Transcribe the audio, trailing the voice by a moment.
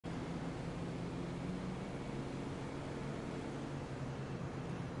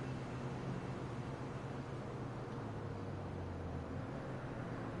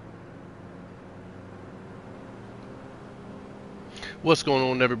What's going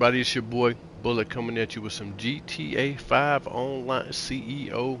on, everybody? It's your boy Bullet coming at you with some GTA 5 online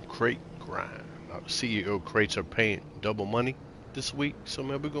CEO crate grind. CEO crates are paying double money this week, so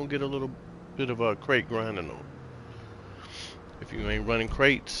maybe we're gonna get a little bit of a crate grinding on. If you ain't running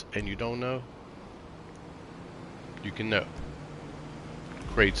crates and you don't know, you can know.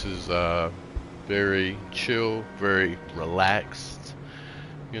 Crates is very chill, very relaxed.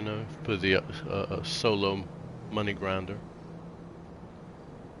 You know, for the solo money grinder.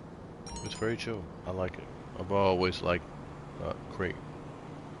 It's very chill. I like it. I've always liked crate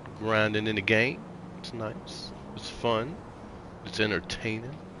grinding in the game. It's nice. It's fun. It's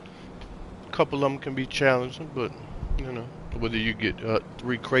entertaining. A couple of them can be challenging, but you know, whether you get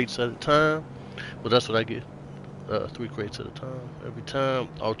 3 crates at a time, well, that's what I get. 3 crates at a time. Every time,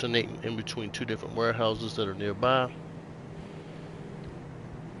 alternating in between 2 different warehouses that are nearby.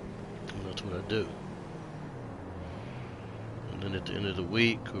 And that's what I do. And then at the end of the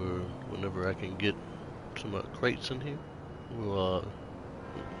week, or whenever I can get some crates in here, we'll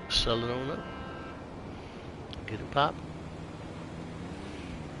sell it on up. Get it popping.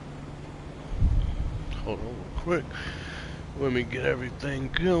 Hold on real quick. Let me get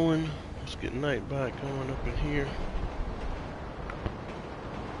everything going. Let's get Nightbot going up in here.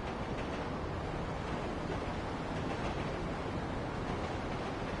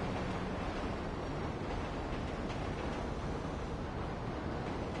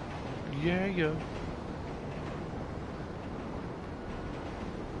 Yeah.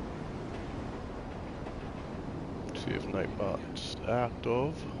 See if Nightbot's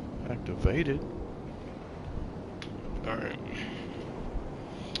activated. Alright.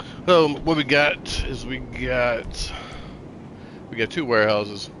 So what we got is we got 2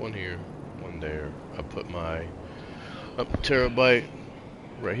 warehouses, one here, one there. I put my terabyte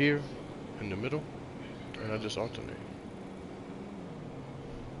right here in the middle, and I just alternate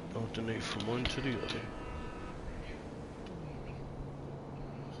from one to the other.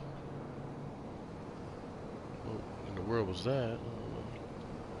 What in the world was that?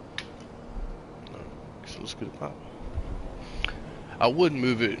 So let's get it popping. I would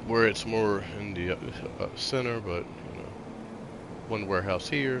move it where it's more in the center, but you know, one warehouse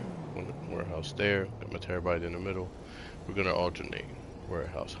here, one warehouse there. Got my terabyte in the middle. We're gonna alternate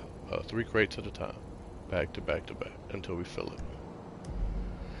warehouse, 3 crates at a time, back to back to back until we fill it.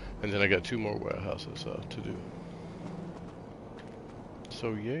 And then I got 2 more warehouses to do.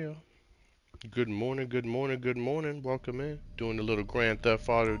 So yeah. Good morning. Welcome in. Doing a little Grand Theft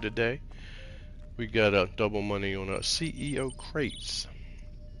Auto today. We got double money on CEO crates.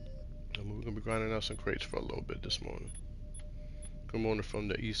 And we're gonna be grinding out some crates for a little bit this morning. Good morning from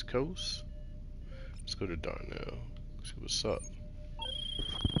the East Coast. Let's go to Darnell. See what's up.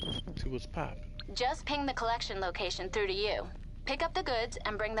 See what's popping. Just ping the collection location through to you. Pick up the goods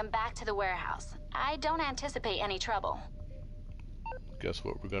and bring them back to the warehouse. I don't anticipate any trouble. Guess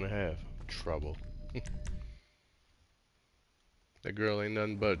what we're gonna have? Trouble. That girl ain't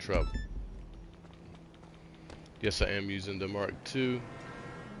nothing but trouble. Yes, I am using the Mark II.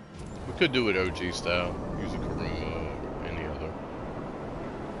 We could do it OG style. Use a Karuma or any other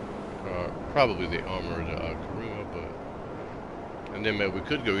car. Probably the armored Karuma, but... And then maybe we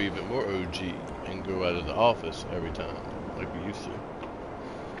could go even more OG and go out of the office every time, like we used to.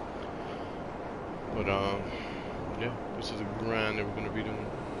 But, yeah, this is a grind that we're going to be doing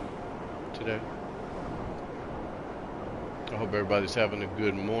today. I hope everybody's having a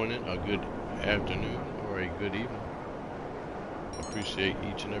good morning, a good afternoon, or a good evening. Appreciate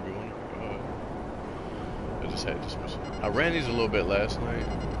each and every one. I just had this mission. I ran these a little bit last night.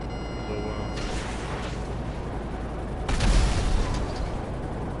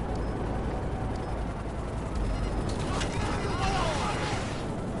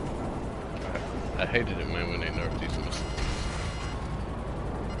 I hated it, man, when they nerfed these missiles.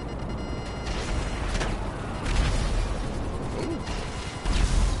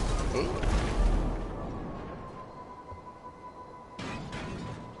 Ooh.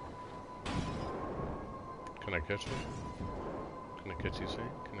 Can I catch it? Can I catch these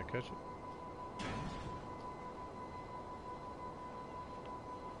things? Can I catch it?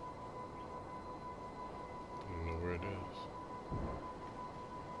 I don't know where it is.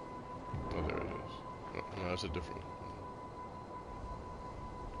 Oh, there it is. No, that's a different one.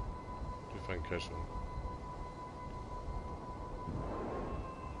 If I can catch one.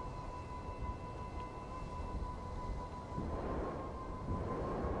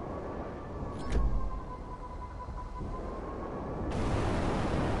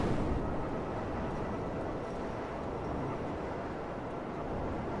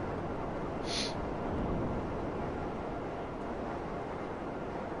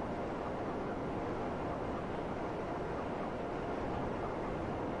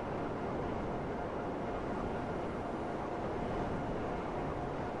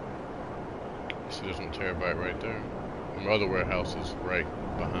 See, there's one terabyte right there. And my other warehouse is right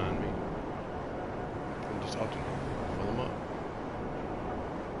behind me. I'm just out to fill them up.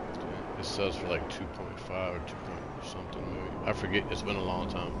 It sells for like 2.5 or 2 point something million. I forget. It's been a long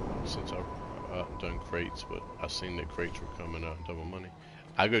time since I've done crates, but I seen that crates were coming out double money.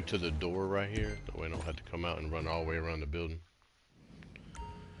 I go to the door right here. That way I don't have to come out and run all the way around the building.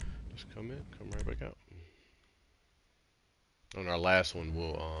 Just come in, come right back out. On our last one,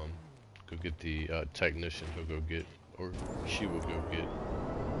 we'll go get the technician. He'll go get, or she will go get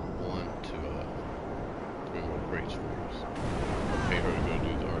 1 to 3 more crates for us. I'll pay her to go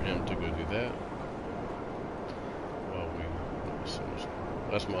do, or him to go do that. While we,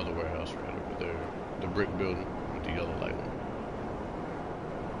 that's my other warehouse right over there, the brick building with the yellow light on.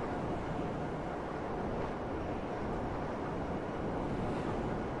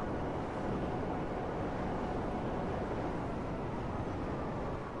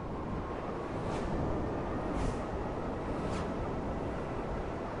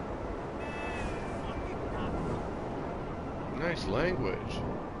 Nice language.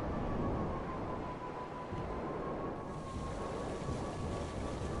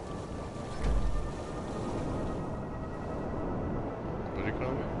 What do you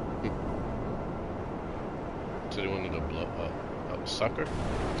call me? So they wanted a sucker? Is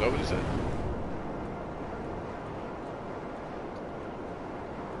that what he said?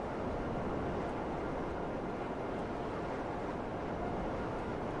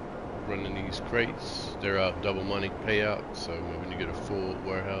 Running these crates, they're out double money payout, so when you get a full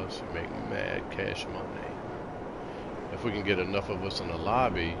warehouse, you make mad cash money. If we can get enough of us in the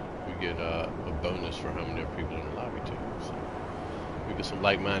lobby, we get a bonus for how many people in the lobby too. So we get some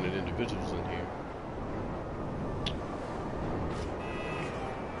like-minded individuals in here.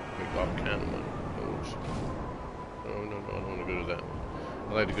 Make all kind of money. Oh, no, I don't want to go to that one.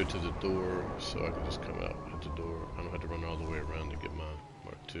 I like to go to the door so I can just come out at the door. I don't have to run all the way around to get my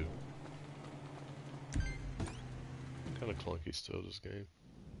Mark II. Kind of clunky still, this game.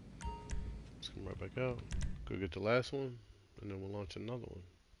 Let's come right back out. Go get the last one, and then we'll launch another one.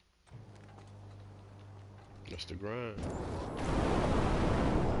 That's the grind.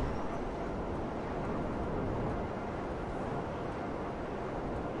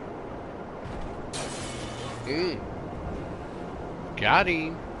 Got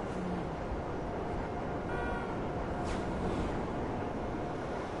him.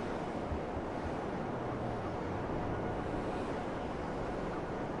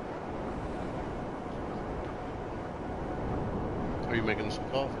 Are you making some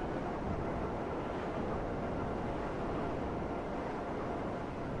coffee?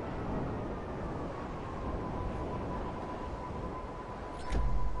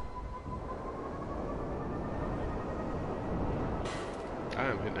 I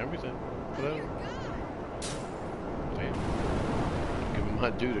am hitting everything. Hello. Damn. Giving my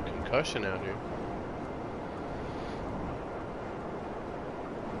dude a concussion out here.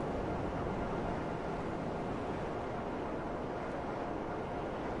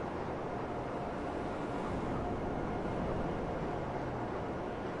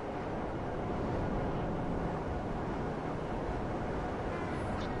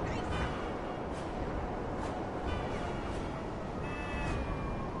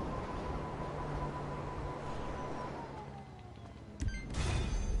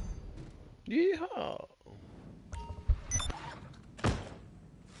 Yeehaw!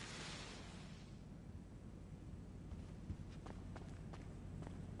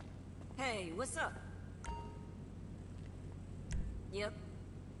 Hey, what's up? Yep.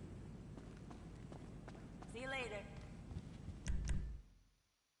 See you later.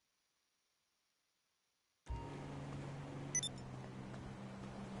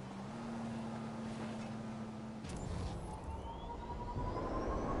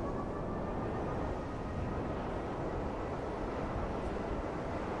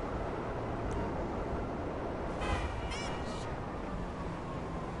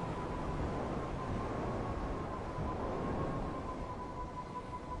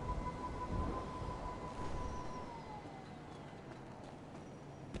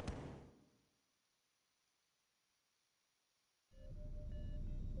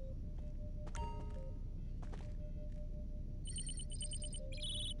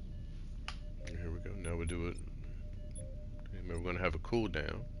 Here we go. Now we do it. Maybe we're gonna have a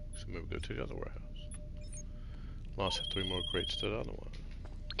cooldown. So maybe go to the other warehouse. Lost 3 more crates to the other one.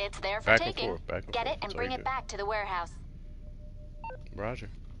 It's there for Back and taking. forth, back and Get forth. it and That's all bring you it do. back to the warehouse. Roger.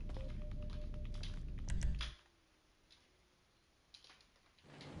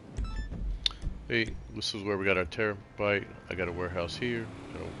 Hey, this is where we got our terabyte. I got a warehouse here,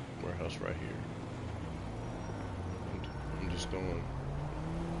 got a warehouse right here. doing.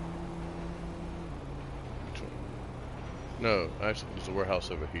 Which one? No, actually, there's a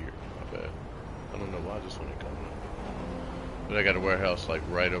warehouse over here. My bad. I don't know why this one ain't coming up. But I got a warehouse like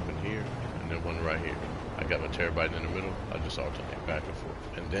right up in here, and then one right here. I got my terabyte in the middle. I just alternate back and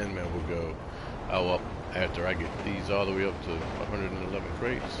forth. And then, man, we'll go up after I get these all the way up to 111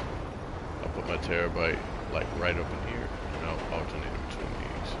 crates. I'll put my terabyte like right up in here, and I'll alternate between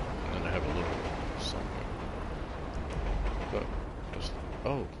these. And then I have a little somewhere. But just,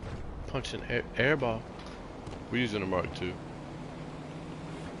 oh, punching air ball. We're using a Mark II.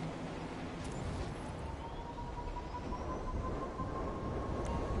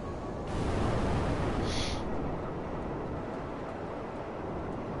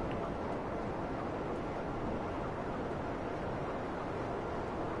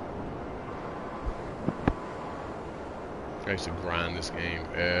 I used to grind this game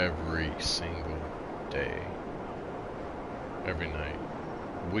every single day, every night,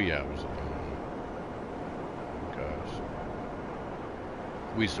 wee hours of the morning. Gosh,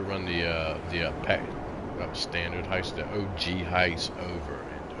 we used to run the pack standard heist, the OG heist, over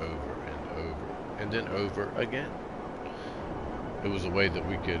and over and over, and then over again. It was a way that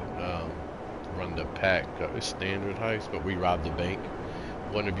we could run the pack standard heist, but we robbed the bank.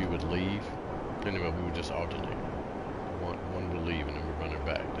 One of you would leave, and then we would just alternate. One would leave and then we'd run her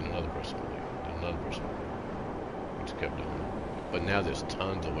back. Then another person would leave. Then another person would leave. We just kept doing it. But now there's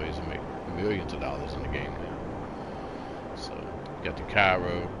tons of ways to make millions of dollars in the game now. So you got the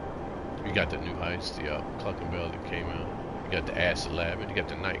Cairo, you got the new heist, the Clucking Bell that came out. You got the Acid Lab, you got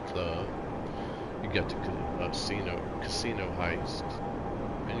the nightclub, you got the casino heist,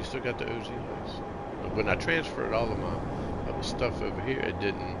 and you still got the OG heist. But when I transferred all of my other stuff over here, it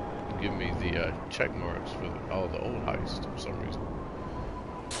didn't give me the check marks for all the old heists for some reason.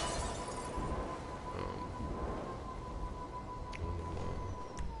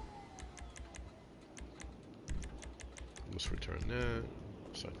 Let's return that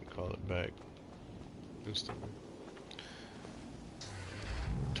so I can call it back instantly.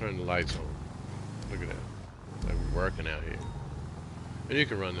 Turn the lights on. Look at that. Like we're working out here. And you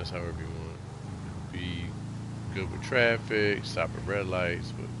can run this however you want. Be good with traffic, stop at red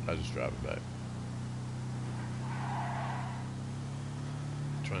lights, but I just drive it back.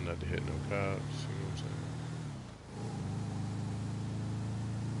 Try not to hit no cops, you know what I'm saying?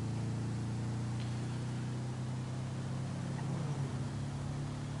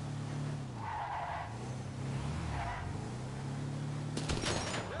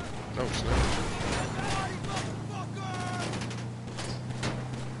 Oh, snap.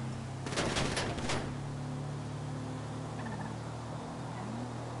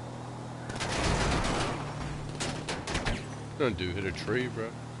 Don't do hit a tree, bro.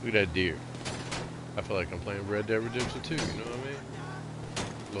 Look at that deer. I feel like I'm playing Red Dead Redemption 2, you know what I mean?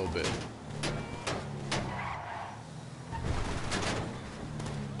 A little bit.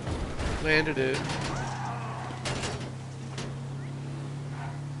 Landed it.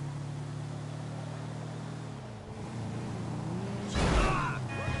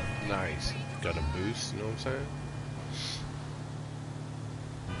 Nice. Got a boost, you know what I'm saying?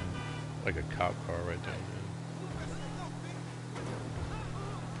 Like a cop car right there, man.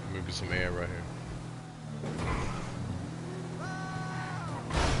 Maybe some air right here.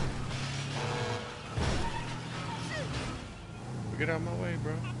 Get out of my way,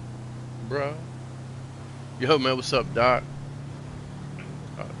 bro. Bro. Yo, man, what's up, Doc?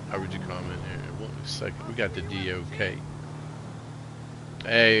 I read your comment here in 1 second. We got the DOK.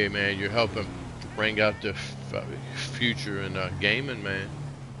 Hey, man, you're helping bring out the future in gaming, man.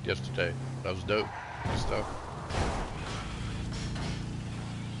 Yesterday. That was dope. Good stuff.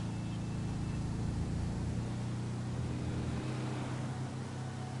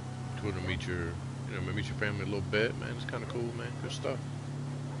 To meet your, meet your family a little bit, man. It's kind of cool, man. Good stuff.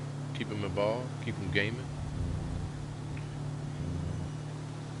 Keep them involved. Keep them gaming.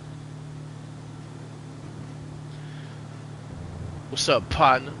 What's up,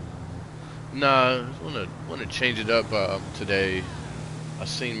 partner? Nah, I wanna change it up today. I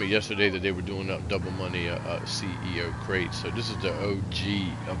seen me yesterday that they were doing up double money CEO crates. So this is the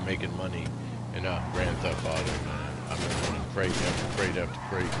OG of making money in Grand Theft Auto, man. I've been running crate after crate after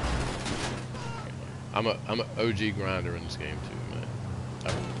crate. I'm an OG grinder in this game too, man.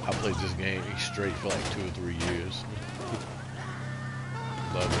 I played this game straight for like 2 or 3 years.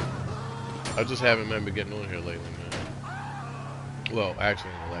 Love it. I just haven't been getting on here lately, man. Well,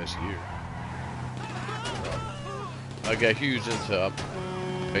 actually in the last year. I got huge into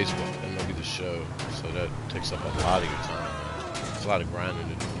Facebook and maybe the show, so that takes up a lot of your time, man. It's a lot of grinding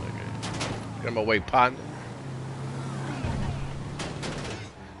to do in that game. Get my way, partner.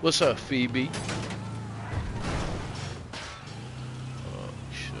 What's up, Phoebe? Oh,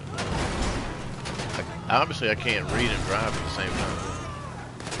 shit. Obviously, I can't read and drive at the same time.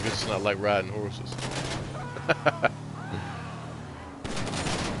 I guess it's not like riding horses.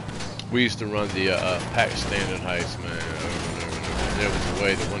 We used to run the pack standard heist, man, over and over and over. There was a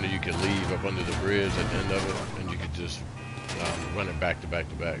way that one of you could leave up under the bridge at the end of it, and you could just run it back to back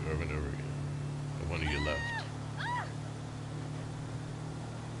to back over and over again. And one of you left.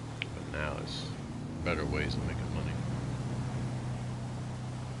 But now it's better ways of making money.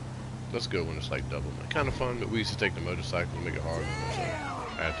 That's good when it's like double. Kind of fun, but we used to take the motorcycle and make it harder. So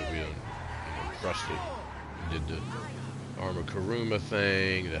after we crushed it, we did the Armor Karuma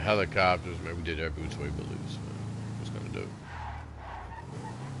thing, the helicopters, man, we did every which way but loose, man. What's gonna do?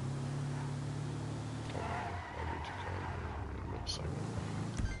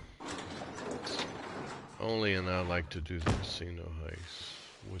 Only and I like to do the casino heist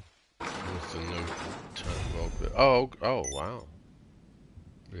with the no time. Oh wow.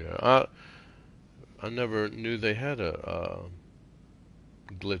 Yeah, I never knew they had a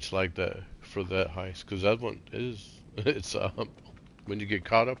glitch like that for that heist, because that one is it's when you get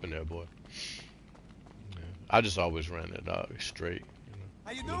caught up in there, boy. Yeah. I just always ran it straight.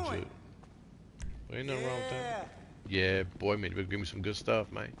 How you legit. doing? Well, ain't nothing wrong with that. Yeah, boy, man, you better give me some good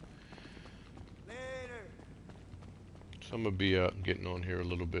stuff, man. Later. So I'm gonna be getting on here a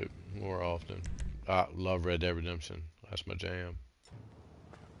little bit more often. I love Red Dead Redemption. That's my jam.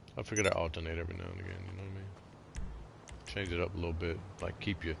 I figured I alternate every now and again, you know what I mean? Change it up a little bit, like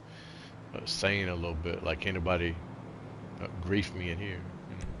keep you sane a little bit, like can't nobody grief me in here,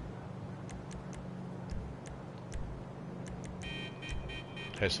 you know?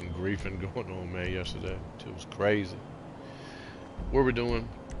 Had some griefing going on, man, yesterday. It was crazy. What we're doing,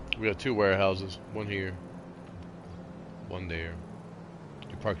 we got 2 warehouses, one here, one there.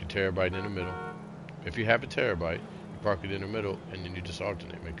 You park your terabyte in the middle. If you have a terabyte, you park it in the middle, and then you just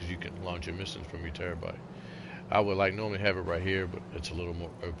alternate, man, because you can launch your missions from your terabyte. I would like normally have it right here, but it's a little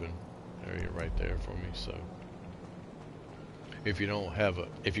more open area right there for me. So if you don't have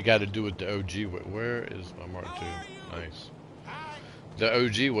if you got to do it the OG way, where is my Mark II? Nice. The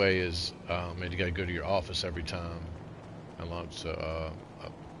OG way is, man, you got to go to your office every time and launch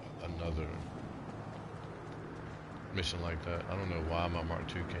another mission like that. I don't know why my Mark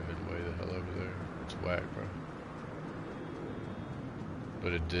II came in way the hell over there. It's whack, bro.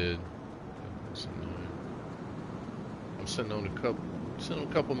 But it did. It's annoying. I'm sitting on a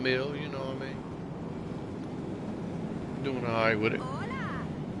couple mil, you know what I mean? Doing alright with it.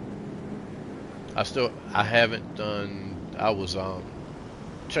 I haven't done, I was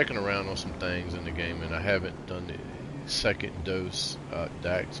checking around on some things in the game, and I haven't done the second dose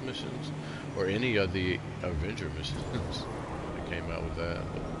DAX missions or any of the Avenger missions that came out with that.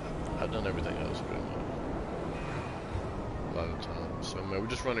 But I've done everything else pretty much. A lot of times. So man, we're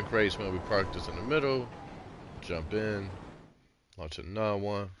just running crazy, man. We parked this in the middle, jump in, launch another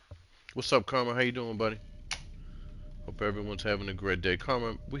one. What's up, Karma? How you doing, buddy? Hope everyone's having a great day.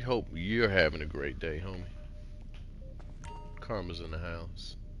 Karma, we hope you're having a great day, homie. Karma's in the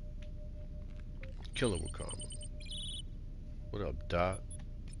house. Killing with Karma. What up, Dot?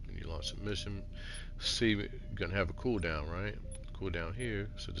 When you launch a mission, see, you're gonna have a cooldown, right? Cooldown here,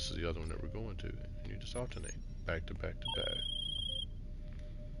 so this is the other one that we're going to. And you just alternate, back to back to back.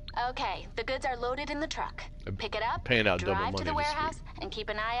 Okay, the goods are loaded in the truck. Pick it up, Paying out double drive money to the this warehouse, week. and keep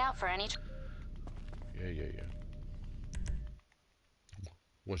an eye out for any... Yeah.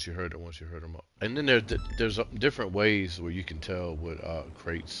 Once you heard them all. And then there's different ways where you can tell what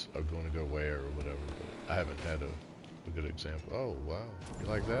crates are going to go where or whatever. But I haven't had a good example. Oh, wow. You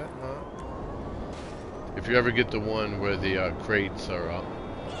like that, huh? If you ever get the one where the crates are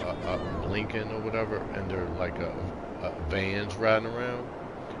blinking or whatever, and they're like vans riding around,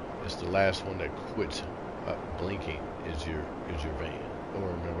 it's the last one that quits blinking is your van,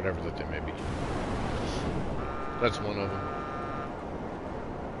 or whatever that they may be. That's one of them.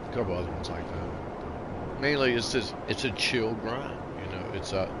 A couple other ones like that. Mainly, it's a chill grind. You know,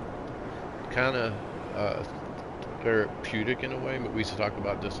 it's kind of therapeutic in a way. But we used to talk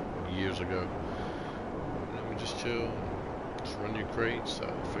about this years ago. You know, we just chill, just run your crates,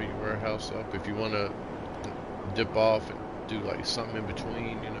 fill your warehouse up. If you want to dip off and do like something in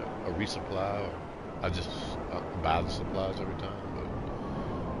between, you know, a resupply, or I just buy the supplies every time. But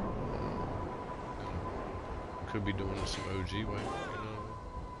could be doing it some OG way. You know.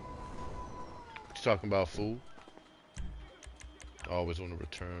 Talking about food. I always want to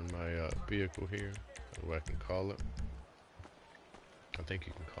return my vehicle here, or I can call it. I think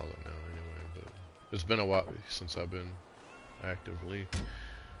you can call it now anyway, but it's been a while since I've been actively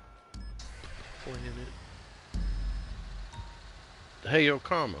Planet. Hey, yo,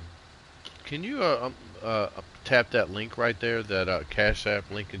 Karma. Can you tap that link right there, that Cash App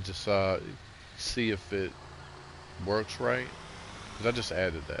link, and just see if it works right? Because I just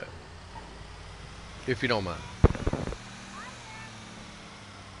added that. If you don't mind.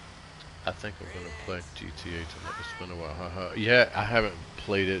 I think I'm gonna play GTA tonight. It's been a while. Haha. Yeah, I haven't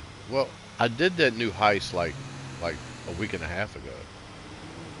played it. Well, I did that new heist like a week and a half ago.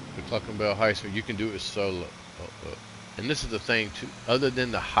 The Clucking Bell heist, where you can do it solo. And this is the thing too. Other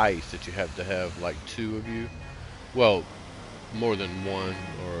than the heist, that you have to have like two of you. Well, more than one,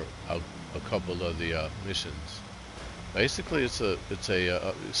 or a couple of the missions. Basically, it's a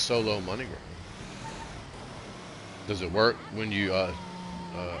solo money grind. Does it work when you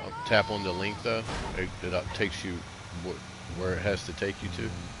tap on the link though? It takes you where it has to take you to.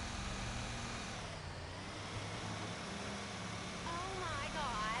 Oh my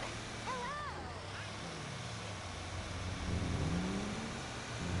god.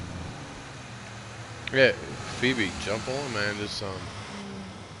 Hello. Yeah, Phoebe, jump on, man. This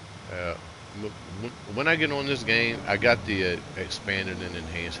when I get on this game, I got the expanded and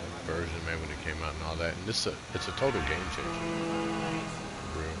enhanced version, man, when it came out and all that. And it's a total game changer.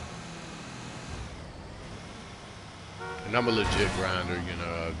 For real. And I'm a legit grinder, you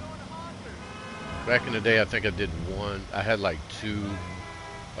know. Back in the day, I think I did one. I had like two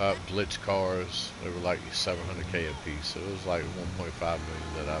glitch cars. They were like 700K a piece, so it was like 1.5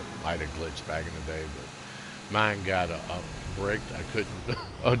 million that I might have glitched back in the day. But mine got bricked. I couldn't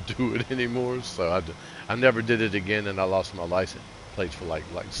undo it anymore, so I never did it again, and I lost my license plates for like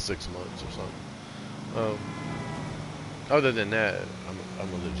 6 months or something. Other than that, I'm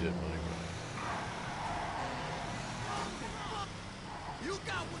a legit money grinder. You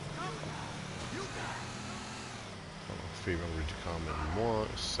got what's coming. You got it. Hold on, Phoebe, I'm gonna read your comment in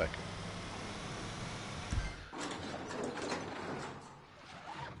 1 second.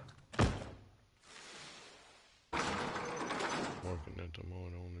 Working at the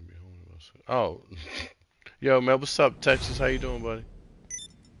moment, only be home if I said. Oh, yo, man, what's up, Texas? How you doing, buddy?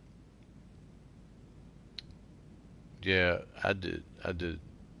 Yeah, I did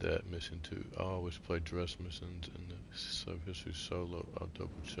that mission too. I always play dress missions in the sub history solo. I'll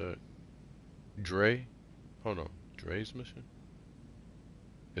double check. Dre, hold on, Dre's mission?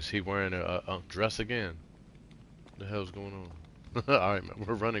 Is he wearing a dress again? What the hell's going on? All right, man,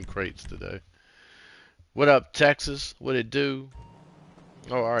 we're running crates today. What up, Texas? What it do?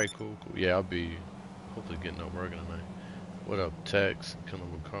 Oh, all right, cool. Yeah, I'll be hopefully getting up working tonight. What up, Tex?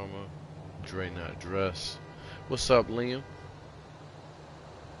 Killing with Karma. Dre not dress. What's up, Liam?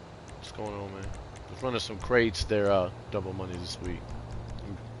 What's going on, man? Just running some crates. They're double money this week.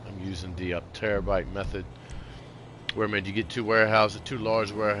 I'm using the terabyte method, where, man, you get two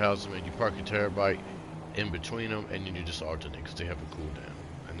large warehouses, man. You park your terabyte in between them, and then you just alternate because they have a cooldown.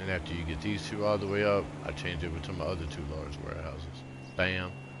 And then after you get these two all the way up, I change over to my other two large warehouses.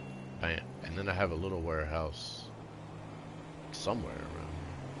 Bam, bam, and then I have a little warehouse somewhere around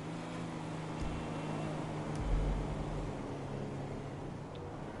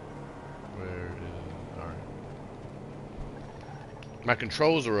here. Where is? All right. My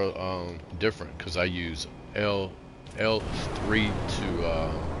controls are different because I use L3 to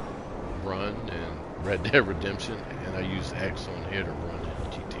run in Red Dead Redemption, and I use X on here to run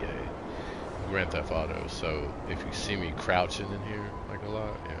in GTA, Grand Theft Auto. So if you see me crouching in here like a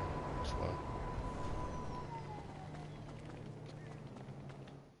lot, yeah, that's why.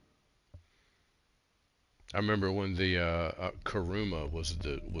 I remember when the Karuma was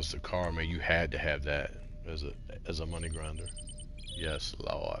the car, man. You had to have that as a money grinder. Yes,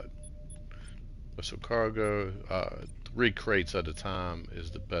 Lord. So cargo, 3 crates at a time is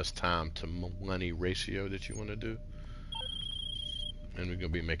the best time to money ratio that you want to do. And we're gonna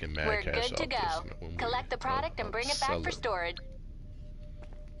be making mad We're cash good to off go. this when Collect the product and bring it back for storage.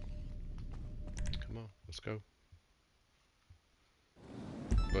 Come on, let's go.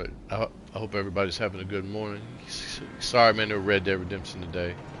 But I hope everybody's having a good morning. Sorry, man, no Red Dead Redemption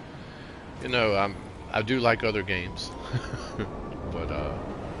today. You know, I do like other games, but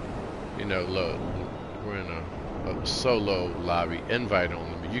you know, look, we're in a solo lobby, invite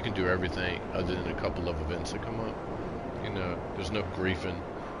only, but you can do everything other than a couple of events that come up. You know, there's no griefing,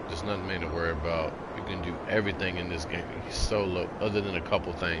 there's nothing, man, to worry about. You can do everything in this game solo, other than a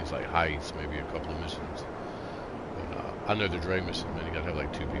couple things like heists, maybe a couple of missions. But I know the Dre mission, man, you gotta have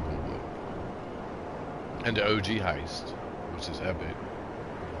like 2 people, and the OG heist, which is epic.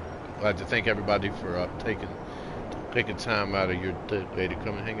 I'd like to thank everybody for taking time out of your day to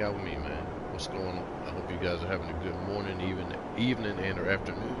come and hang out with me, man. What's going on? I hope you guys are having a good morning, evening, and or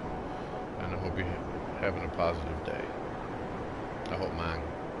afternoon. And I hope you're having a positive day. I hope mine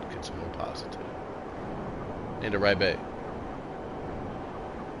gets more positive. In the right bay.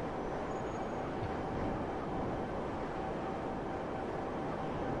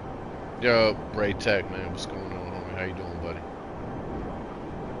 Yo, Ray Tech, man, what's going on, homie? How you doing, buddy?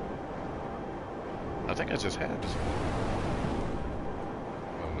 I think I just had this one.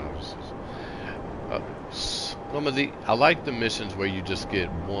 Oh no, this is some of the. I like the missions where you just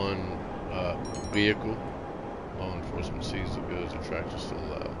get one vehicle. Law enforcement sees the goods and tractors still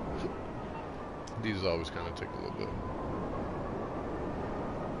allowed. These always kind of take a little bit.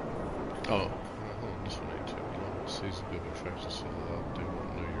 Oh, hold on, this one ain't too long. Sees the goods and tractors still allowed. They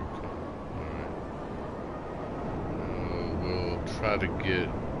won't know you're coming. All right. We'll try to get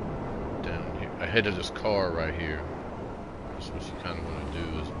down here ahead of this car right here. That's what you kind of want to do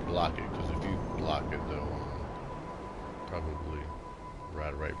is block it, because if you block it, they'll probably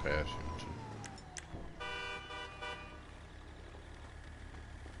ride right past you.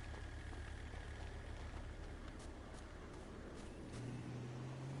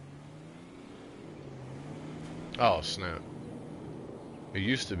 Oh snap! It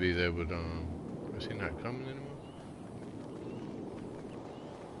used to be they would is he not coming anymore?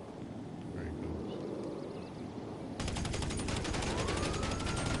 There he goes.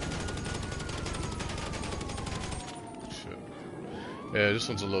 Shit. Yeah, this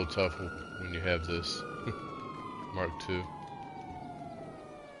one's a little tough when you have this Mark II,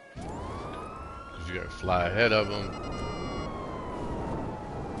 because you got to fly ahead of them.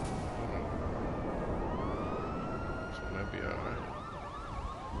 Be all right.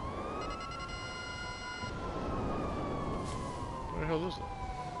 Where the hell is it?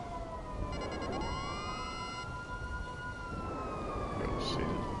 Can't see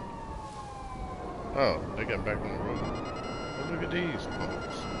it. Oh, they got back on the road. Oh, look at these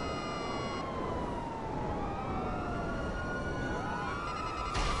punks.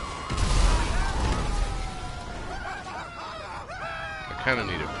 I kind of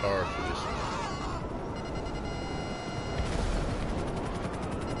need a car for this one.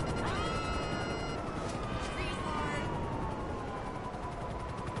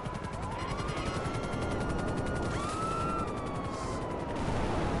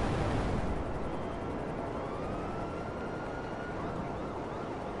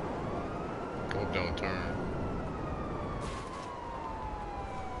 Don't turn.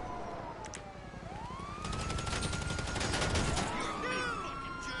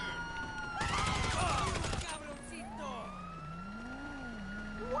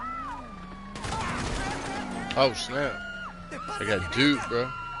 Oh snap. I got duped, bro.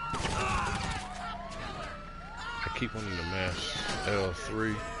 I keep wanting to mash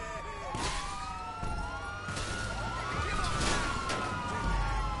L3.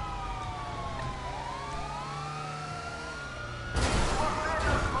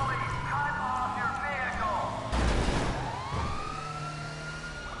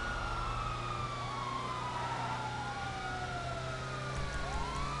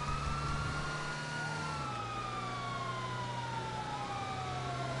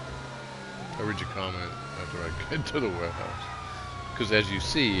 I read your comment after I get to the warehouse. Because as you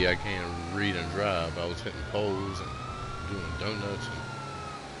see, I can't read and drive. I was hitting poles and doing donuts and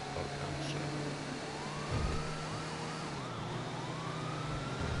all kinds of shit.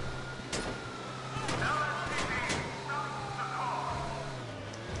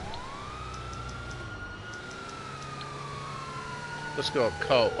 Let's go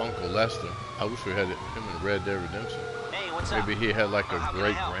call Uncle Lester. I wish we had him in Red Dead Redemption. Hey, what's Maybe up? he had like a How can I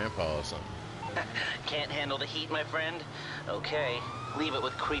great help? grandpa or something. Can't handle the heat, my friend? Okay, leave it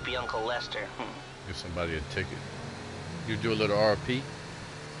with creepy Uncle Lester. Give somebody a ticket. You do a little RP.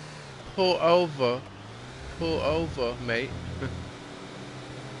 Pull over, mate.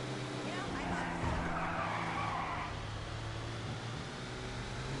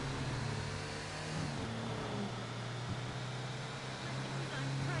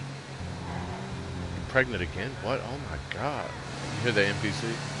 Pregnant again? What? Oh my god. You hear the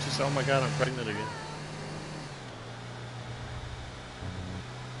NPC? She said, oh my god, I'm pregnant again.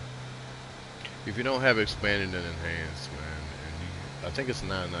 If you don't have expanded and enhanced, man, and you, I think it's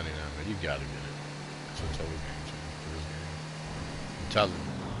 $9.99, man, you gotta get it. It's a total game changer for this game. I'm telling you.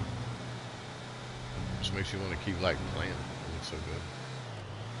 Just makes you want to keep like playing it. It looks so good.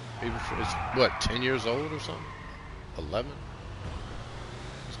 Even for, it's what, 10 years old or something? 11?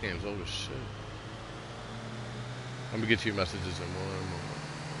 This game's old as shit. I'm gonna get to your messages in one moment.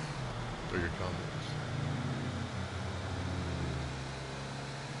 Or your comments.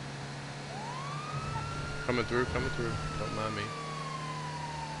 Coming through. Don't mind me.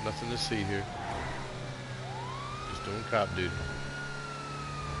 Nothing to see here. Just doing cop duty.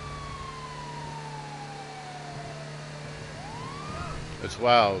 It's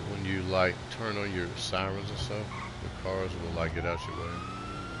wild when you like turn on your sirens and stuff. The cars will like get out your way.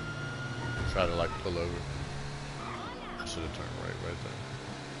 Try to like pull over. I should have turned right there.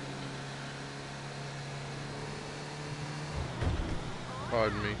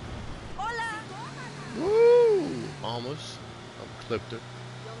 Pardon me. Woo! Almost. I clipped it.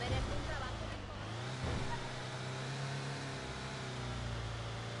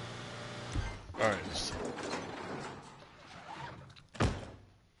 Alright.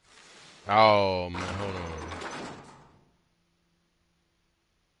 Oh man, hold on.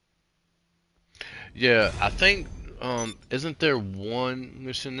 Yeah, I think isn't there one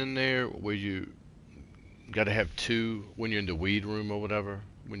mission in there where you gotta have two when you're in the weed room or whatever?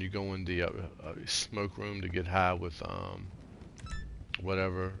 When you go in the smoke room to get high with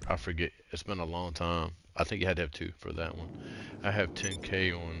whatever, I forget. It's been a long time. I think you had to have two for that one. I have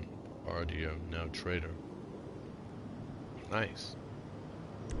 10K on RDO now trader. Nice.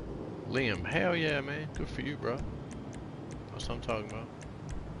 Liam, hell yeah, man. Good for you, bro. That's what I'm talking about.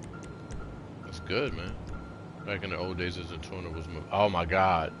 That's good, man. Back in the old days as a tuner was oh my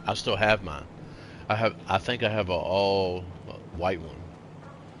god. I still have mine. I think I have a all white one.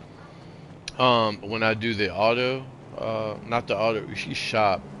 When I do the auto, not the auto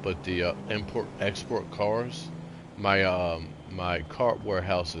shop, but the import export cars, my cart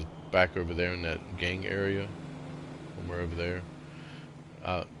warehouse is back over there in that gang area. Somewhere over there.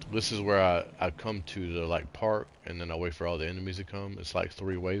 This is where I come to the like park, and then I wait for all the enemies to come. It's like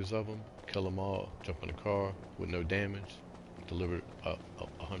 3 waves of them. Kill them all. Jump in the car with no damage. Delivered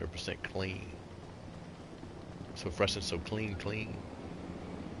 100% clean. So fresh and so clean.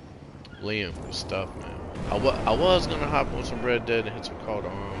 Liam, good stuff, man. I was gonna hop on some Red Dead and hit some Call to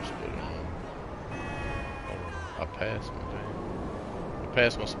Arms, but I passed my thing. I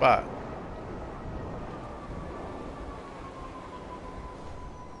passed my spot.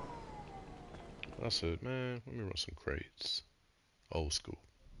 I said, man, let me run some crates. Old school.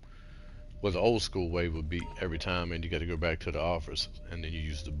 Well, the old school way would be every time, and you got to go back to the office, and then you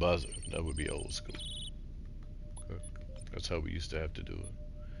use the buzzer. That would be old school. Okay. That's how we used to have to do it.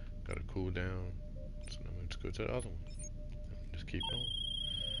 Got to cool down. So now let's go to the other one. Just keep going.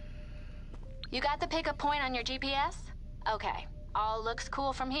 You got the pickup point on your GPS? Okay. All looks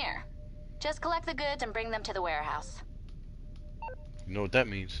cool from here. Just collect the goods and bring them to the warehouse. You know what that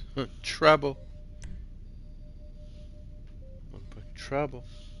means? Trouble. Trouble.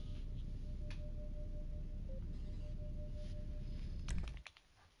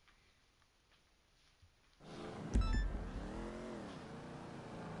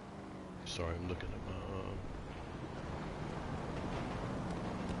 Sorry, I'm looking at my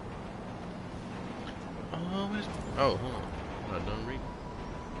oh, hold on. I'm not done reading.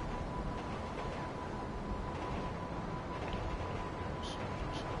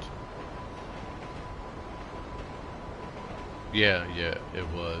 Yeah, it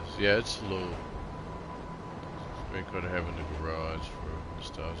was. Yeah, it's a little. They could have in the garage for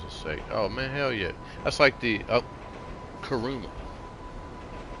nostalgia's sake. Oh man, hell yeah! That's like the Karuma.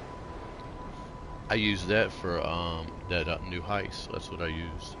 I use that for that new heist. That's what I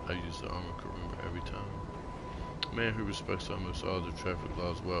use. I use the armor Karuma every time. Man who respects almost all the traffic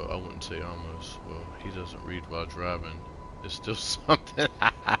laws. Well, I wouldn't say almost. Well, he doesn't read while driving. It's still something.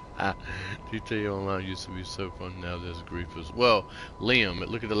 GTA Online used to be so fun. Now there's grief as well. Liam,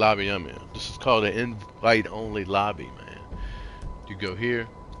 look at the lobby I'm in. This is called an invite-only lobby, man. You go here,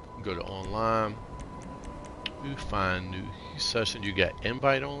 go to online. You find new session. You got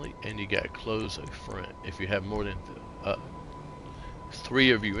invite only, and you got close a friend. If you have more than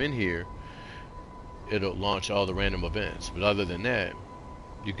 3 of you in here, it'll launch all the random events. But other than that,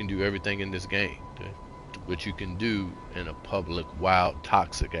 you can do everything in this game. Okay? Which you can do in a public, wild,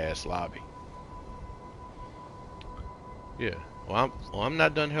 toxic ass lobby. Yeah. Well, I'm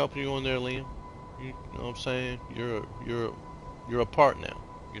not done helping you on there, Liam. You know what I'm saying? You're a part now.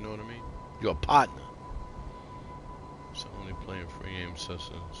 You know what I mean? You're a partner. So only playing free game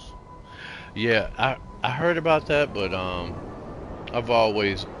sessions. Yeah, I heard about that, but I've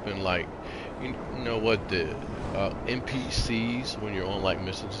always been like, you know what, the NPCs when you're on like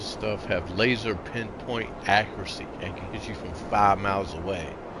missions and stuff have laser pinpoint accuracy and can hit you from 5 miles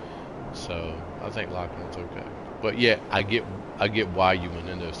away. So I think Lockman's okay. But yeah, I get why you went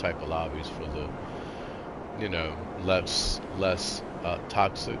in those type of lobbies for the, you know, less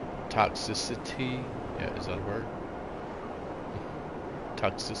toxicity. Yeah, is that a word?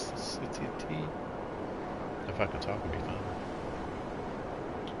 Toxicity. If I could talk, it'd be fine.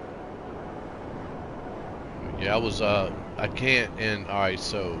 Yeah, I was I can't. And all right,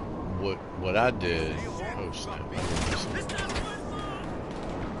 so what I did? Oh snap!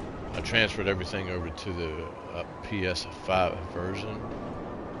 I transferred everything over to the PS5 version.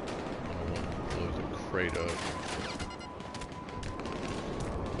 I don't want to blow the crate up.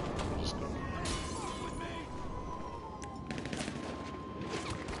 Just go.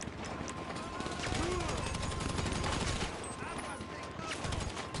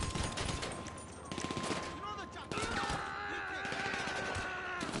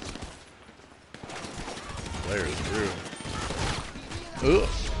 There is real. Ugh.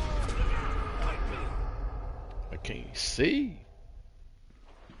 I can't see.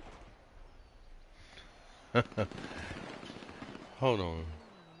 Hold on.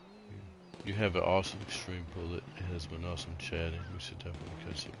 You have an awesome stream, Bullet. It has been awesome chatting. We should definitely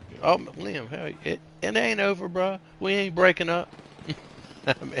catch up again. Oh, Liam, how it ain't over, bro. We ain't breaking up.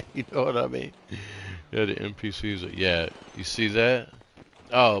 I mean, you know what I mean? Yeah, the NPCs are, yeah, you see that?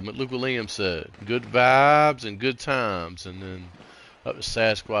 Oh, but look what Liam said. Good vibes and good times. And then up to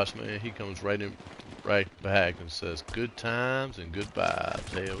Sasquatch, man, he comes right back and says, good times and good vibes.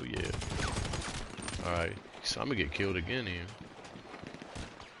 Hell yeah. Alright, so I'm gonna get killed again here.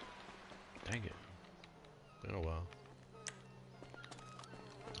 Dang it. Been a while.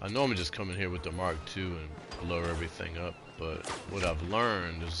 I normally just come in here with the Mark II and blow everything up, but what I've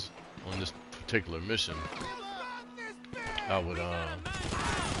learned is on this particular mission, I would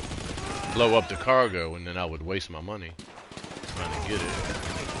blow up the cargo and then I would waste my money trying to get it.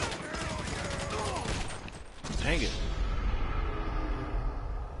 Dang it.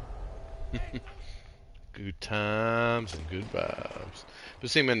 Good times and good vibes. But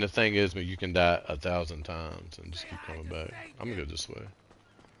see, man, the thing is, man, you can die 1,000 times and just keep coming back. I'm gonna go this way.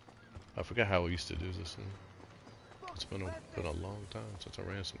 I forgot how we used to do this one. It's been a long time since I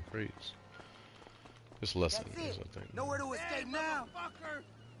ran some crates. It's less than this, I think. Nowhere to escape now.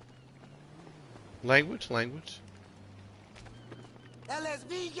 Language.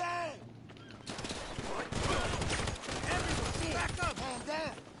 LSV gang. Everyone, back up, hands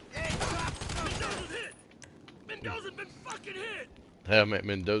down. Hey, drop. Mendoza's hit. Mendoza's been fucking hit. Yeah, man,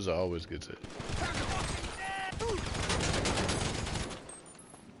 Mendoza always gets it.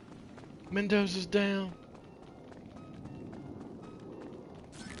 Mendoza's down.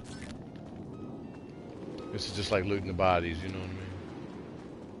 This is just like looting the bodies, you know what I mean?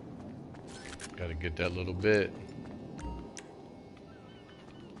 Gotta get that little bit.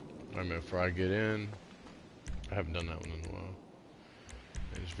 Alright, man, before I get in, I haven't done that one in a while.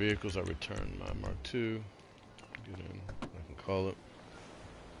 Manage vehicles, I return my Mark II. Get in, I can call it.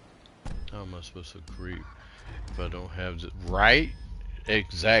 How am I supposed to creep if I don't have the right?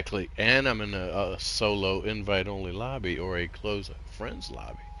 Exactly, and I'm in a solo invite-only lobby or a closed friends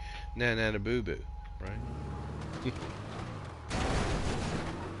lobby. Na boo boo, right?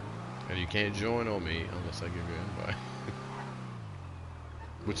 And you can't join on me unless I give you an invite,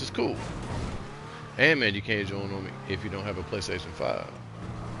 which is cool. And man, you can't join on me if you don't have a PlayStation 5.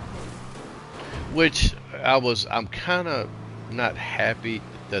 Which I'm kind of not happy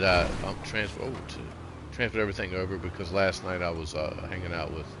that I'm transferred everything over, because last night I was hanging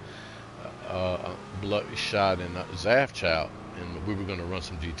out with Bloodshot and Zafchow, and we were going to run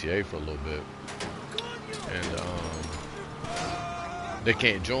some GTA for a little bit, and they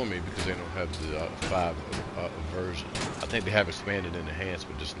can't join me because they don't have the 5 version. I think they have expanded and enhanced,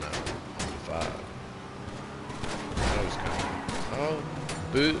 but just not on the 5. That was kind of, oh,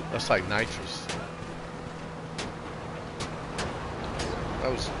 boo, that's like nitrous. I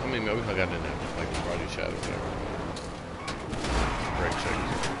mean, we got in there, like the party chat or whatever. Break check.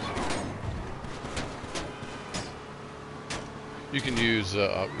 You can use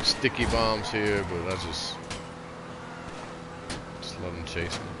sticky bombs here, but I just let them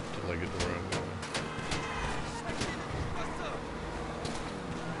chase me until I get to where I'm going.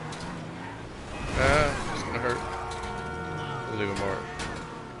 Ah, it's gonna hurt. Leave a mark.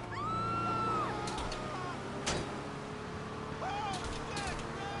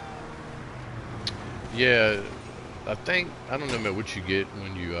 Yeah, I don't know what you get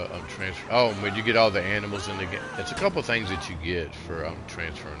when you transfer. Oh, when you get all the animals in the game. It's a couple things that you get for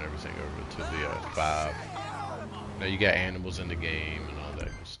transferring everything over to the 5. Now you got animals in the game and all that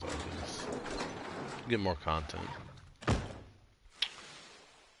good stuff. You get more content.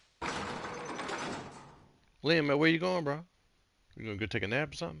 Liam, man, where you going, bro? You gonna go take a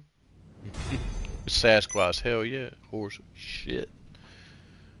nap or something? Sasquatch, hell yeah. Horse shit.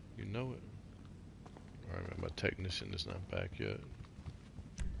 You know it. Alright, my technician is not back yet.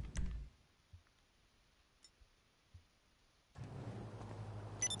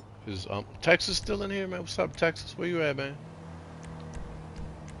 Is Texas still in here, man? What's up, Texas? Where you at, man?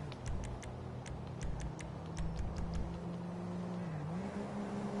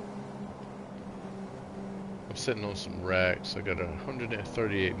 I'm sitting on some racks. I got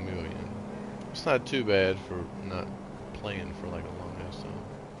 138 million. It's not too bad for not playing for like a long ass time.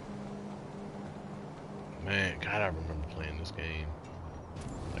 Man, God, I remember playing this game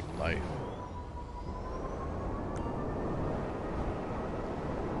like life.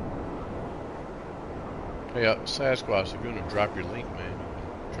 Hey, Sasquatch, if you want to drop your link, man, you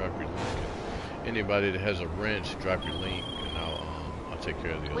can drop your link. Anybody that has a wrench, drop your link, and I'll take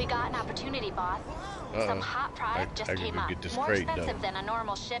care of the other We got an ones. opportunity, boss. Uh-oh. Some hot product just I can came go up. get this More crate expensive done. than a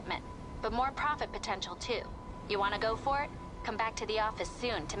normal shipment, but more profit potential too. You want to go for it? Come back to the office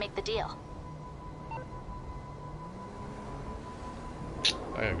soon to make the deal.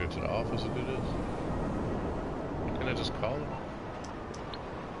 I gotta go to the office to do this. Can I just call it?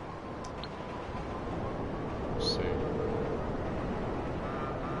 Let's see.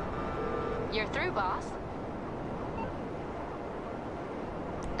 You're through, boss.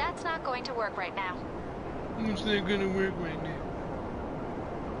 That's not going to work right now. It's not gonna work right now.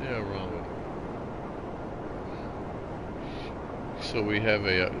 Yeah, wrong with it. So we have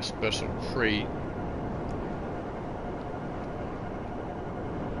a special crate.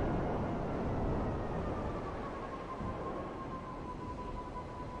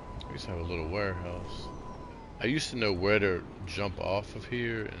 We used to have a little warehouse. I used to know where to jump off of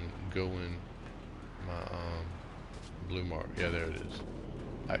here and go in my blue mark. Yeah, there it is.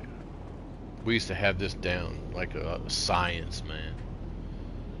 We used to have this down like a science, man.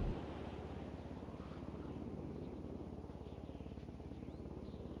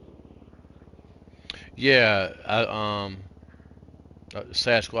 Yeah,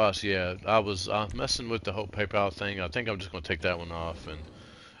 Sasquatch. Yeah, I was messing with the whole PayPal thing. I think I'm just gonna take that one off, and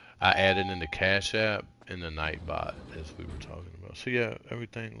I added in the Cash App and the Nightbot as we were talking about. So yeah,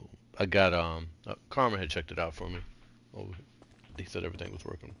 everything. I got Karma had checked it out for me. Oh, he said everything was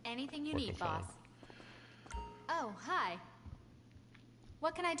working. Anything you Working need, fine. boss. Oh, hi.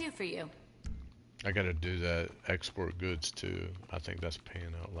 What can I do for you? I gotta do that export goods too. I think that's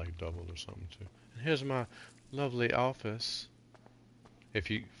paying out like double or something too. And here's my lovely office. If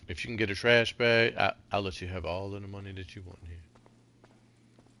you can get a trash bag, I'll let you have all of the money that you want here.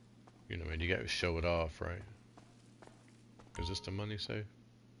 You know, man, you gotta show it off, right? Is this the money safe?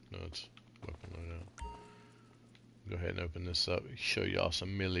 No, it's open it up. Go ahead and open this up. Show y'all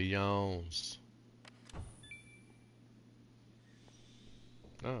some millions.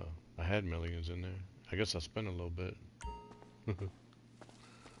 Oh, I had millions in there. I guess I spent a little bit.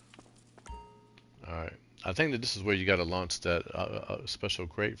 Alright. I think that this is where you gotta launch that special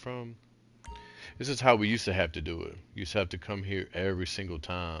crate from. This is how we used to have to do it. You used to have to come here every single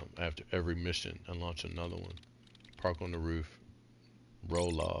time after every mission and launch another one. Park on the roof,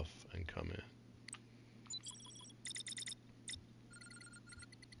 roll off, and come in.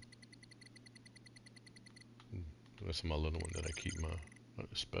 That's my little one that I keep my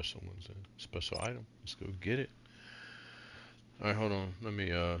special ones in. Special item. Let's go get it. Alright, hold on. Let me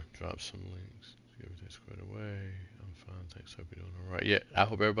drop some links. Everything's squared away. I'm fine. Thanks. Hope you're doing alright. Yeah, I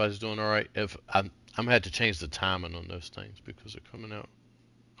hope everybody's doing alright. If I'm gonna have to change the timing on those things because they're coming out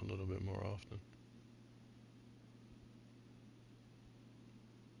a little bit more often.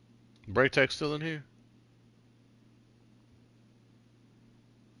 Break tech still in here?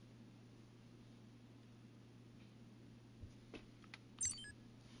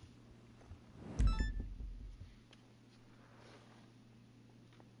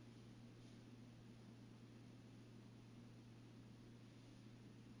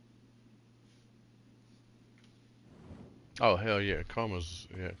 Oh hell yeah, Karma's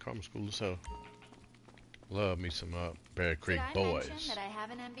cool as hell. Love me some Bear Creek Did I boys. mention that I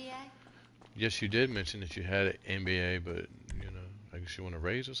have an MBA? Yes, you did mention that you had an MBA, but you know, I guess you want to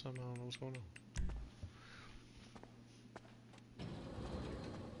raise or something. I don't know what's going on.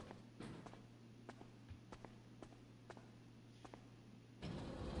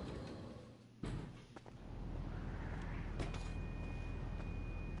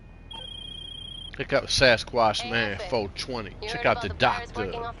 Check out Sasquatch Hey, Man Epic. 420. You Check heard out about the the pirates doctor.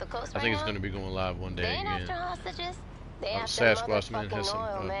 working off the coast I right think it's now? going to be going live one They day ain't again. after hostages. They after Sasquatch Man has some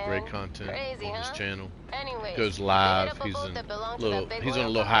motherfucking oil, man. great content Crazy, on his huh? channel. Anyways, Goes we hit live. up a He's boat in that belonged to little. that big He's on a oil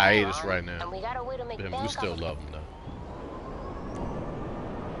little company, hiatus Ron, right now. And we got a way to make But we bank still off of love it. him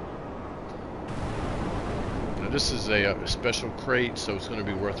though. Now this is a special crate, so it's going to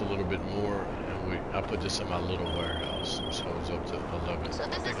be worth a little bit more. And I put this in my little warehouse, which holds up to 11. So I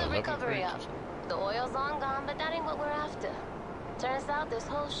this think is the 11 recovery crates or up. something. The oil's long gone, but that ain't what we're after. Turns out this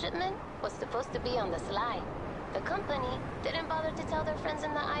whole shipment was supposed to be on the sly. The company didn't bother to tell their friends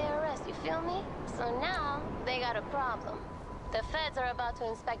in the IRS, you feel me? So now, they got a problem. The feds are about to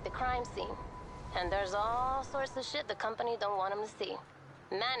inspect the crime scene. And there's all sorts of shit the company don't want them to see.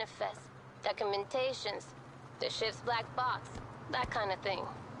 Manifests, documentations, the ship's black box, that kind of thing.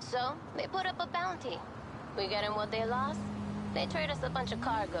 So, they put up a bounty. We get them what they lost, they trade us a bunch of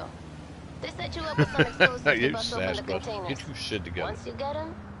cargo. They set you up with some explosives to You bust open the sass, bro. containers. Get your shit together. Once you get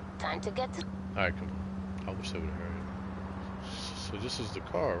them, time to get to... Alright, come on. I wish I would have heard it. So this is the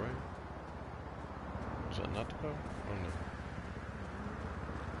car, right? Is that not the car? Oh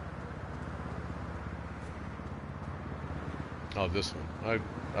no. Oh, this one.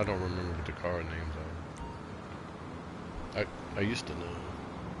 I don't remember what the car names are. I used to know.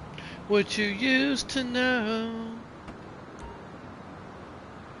 What you used to know.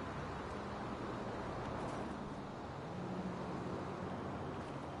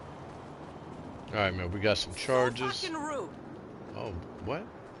 Alright, man, we got some charges. So fucking rude. Oh, what?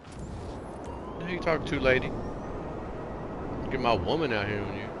 Who you talking to, lady? Get my woman out here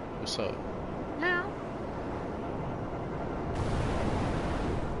on you. What's up? Now.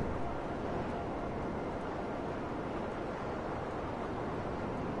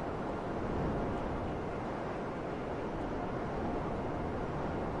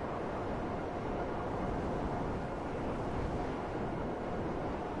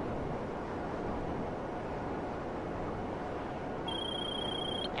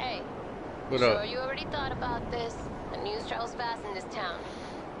 What Sure, up? you already thought about this. The news travels fast in this town.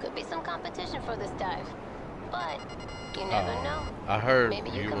 Could be some competition for this dive. But you never know. I heard Maybe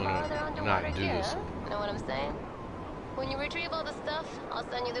you you can borrow their wanna underwater not do gear, this. huh? Know what I'm saying? When you retrieve all the stuff, I'll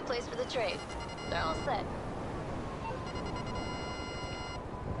send you the place for the trade. They're all set.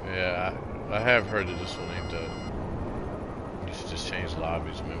 Yeah, I have heard that this one ain't done. You should just change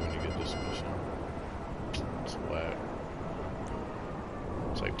lobbies, man, when you get this mission. It's whack.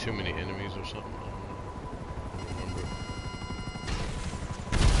 It's like too many enemies or something. I don't remember.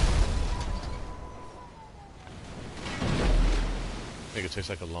 I think it takes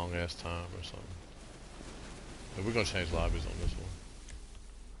like a long ass time or something. But we're gonna change lobbies on this one.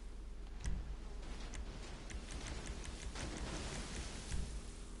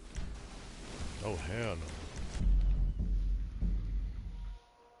 Oh hell no.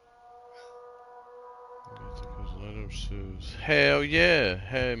 Hell yeah.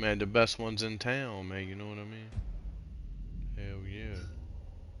 Hey man, the best ones in town, man, you know what I mean? Hell yeah.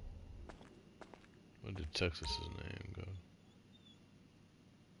 Where did Texas's name go?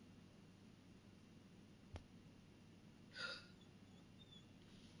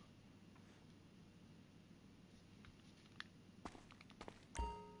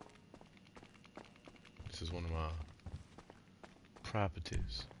 This is one of my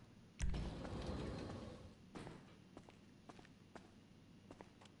properties.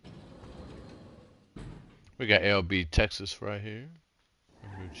 We got LB Texas right here. I'm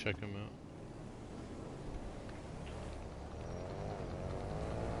gonna check him out.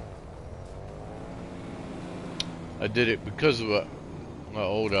 I did it because of my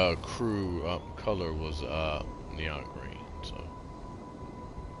old crew color was neon green, so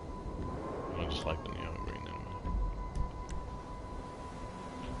I just like the neon green anyway.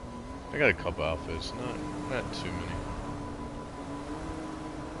 I got a couple outfits, not too many.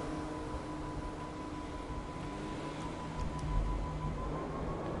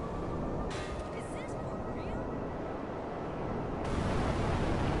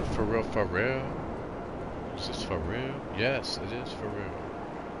 For real? Is this for real? Yes, it is for real.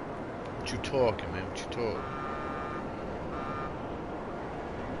 What you talking, man? What you talking?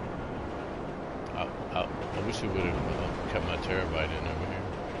 I wish it would have kept my terabyte in over here.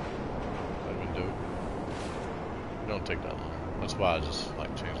 That'd been dope. It don't take that long. That's why I just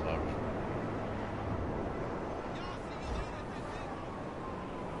like change lobbies.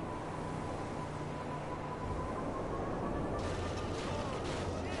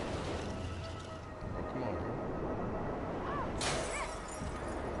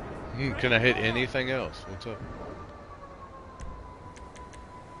 Can I hit anything else? What's up?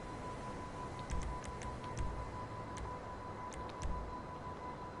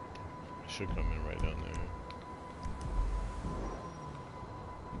 Should come in right down there.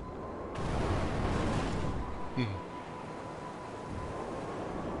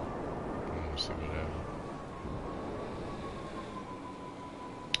 Let's see what happens.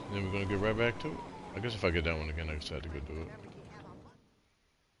 Then we're gonna get right back to it. I guess if I get that one again, I just had to go do it.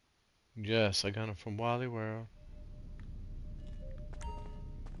 Yes, I got it from Wally World.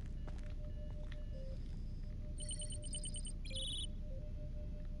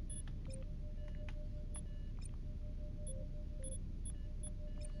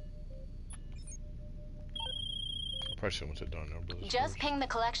 Probably should have went to Darnell Brothers Just first. ping the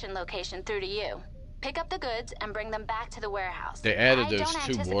collection location through to you. Pick up the goods and bring them back to the warehouse. They added I those don't 2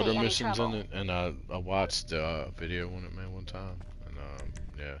 anticipate water any missions trouble. in it, and I watched the video on it, man, one time, and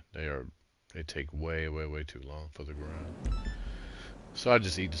yeah, they take way too long for the grind. So I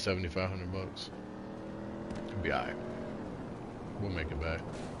just eat the $7,500. It'll be alright. We'll make it back.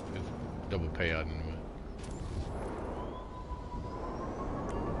 It's double payout anyway.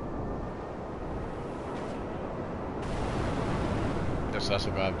 Guess I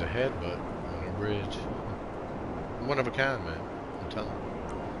survived the headbutt on a bridge. One of a kind, man. I'm telling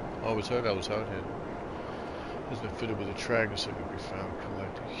you. Always heard I was hard hit. It's been fitted with a tracker so it could be found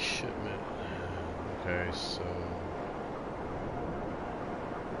collecting shipment. Okay, so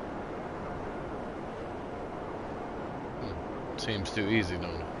seems too easy,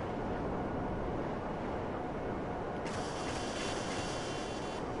 don't it?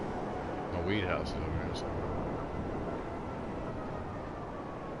 My weed house is over here somewhere.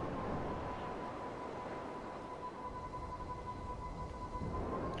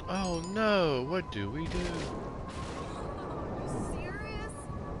 Oh no, what do we do? Serious?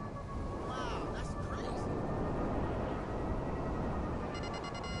 Wow, that's crazy.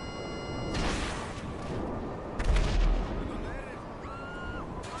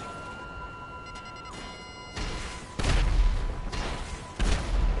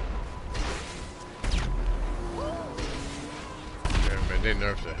 Yeah, man, they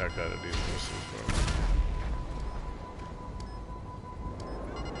nerfed the heck out of these missiles, bro.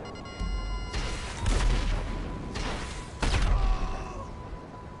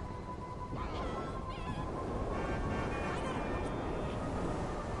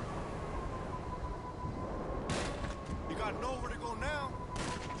 You got nowhere to go now.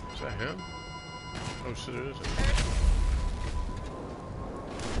 Is that him? Oh shit, it is him.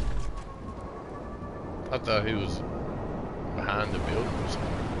 I thought he was behind the building or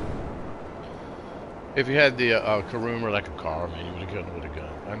something. If you had the Karuma like a car, man, you would have killed him with a gun.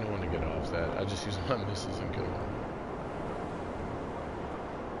 I didn't want to get off that. I just used my missiles and killed him.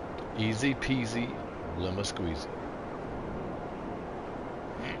 Easy peasy, lemma squeezy.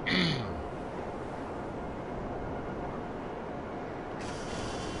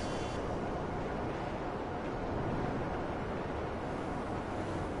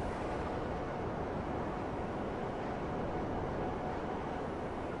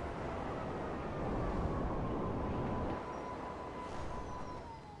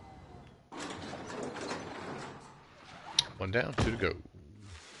 One down, 2 to go.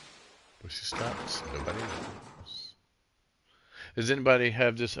 Where she stops, nobody knows. Does anybody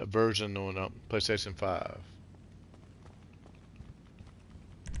have this version on PlayStation 5?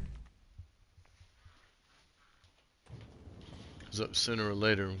 Because sooner or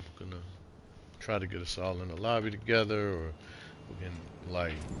later, I'm gonna try to get us all in the lobby together, or we can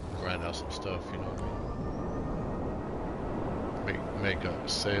like grind out some stuff, you know what I mean? Make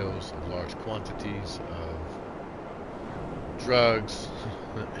sales of large quantities of drugs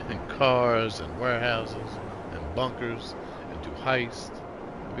and cars and warehouses and bunkers and do heists.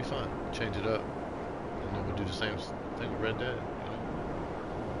 It'll be fun. Change it up. And then we'll do the same thing with Red Dead. You know?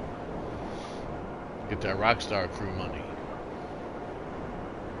 Get that Rockstar crew money.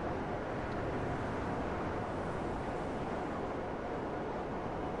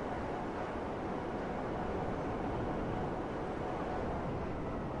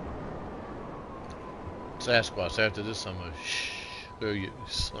 Sasquatch, after this I'm gonna show you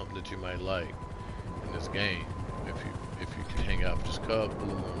something that you might like in this game. If you can hang out for just a couple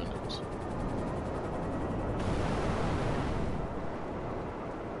of more minutes.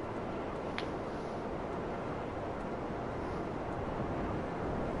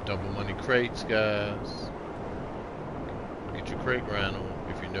 Double money crates, guys. Get your crate grind on.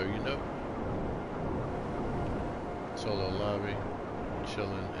 If you know, you know. Solo lobby,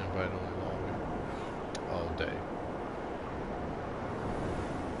 chilling, invite on the lobby all day.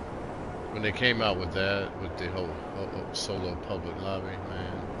 When they came out with that, with the whole solo public lobby,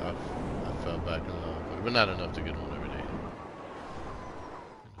 man, I fell back in love with it, but not enough to get on every day.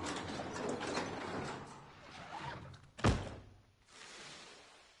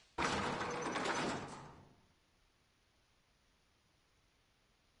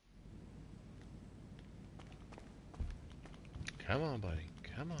 Come on, buddy.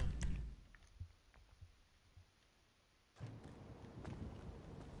 Come on.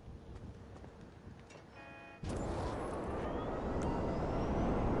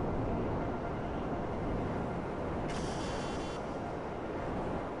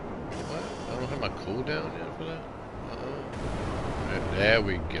 What? I don't have my cooldown yet for that? There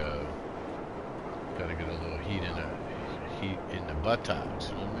we go. Gotta get a little heat in there. heat in the buttocks.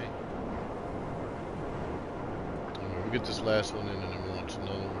 You know what I mean? We get this last one in and then we'll launch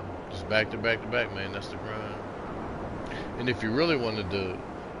another one. Just back to back to back, man. That's the grind. And if you really wanted to,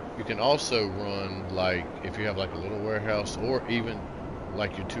 you can also run, like, if you have like a little warehouse or even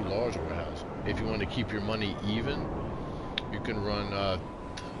like your two large warehouses. If you want to keep your money even, you can run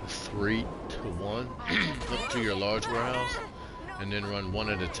 3 to 1 up to your large warehouse, and then run 1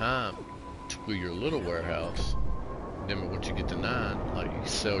 at a time to your little warehouse. Then once you get to 9, like, you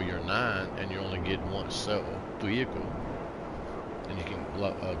sell your 9 and you only get 1 sell vehicle, and you can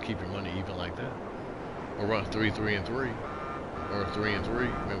keep your money even like that. Or run 3, 3, and 3, or 3 and 3.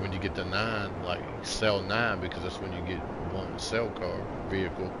 And when you get to 9, like, sell 9, because that's when you get 1 sell car,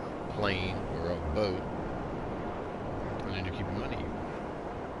 vehicle, plane, or a boat, and then you keep your money even.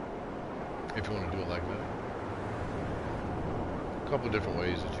 If you want to do it like that. A couple different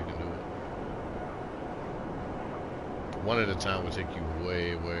ways that you can do it. 1 at a time would take you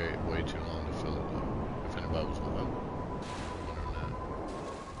way, way, way too long to fill it up. If anybody was going to help.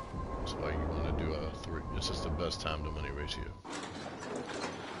 That's why you want to do a 3. It's just the best time to money ratio.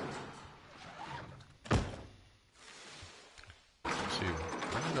 See,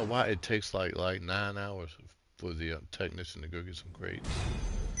 I don't know why it takes like 9 hours for the technician to go get some crates.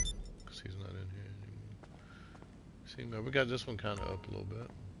 Because he's not in here anymore. See, man, we got this one kind of up a little bit.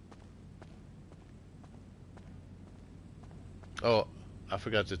 Oh, I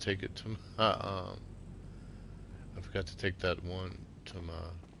forgot to take it to my, I forgot to take that one to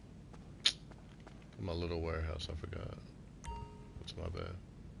my little warehouse. I forgot. That's my bad.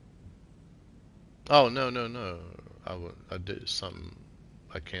 Oh, no. I did something.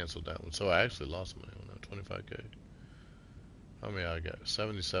 I canceled that one. So I actually lost money on that, 25K. How many I got?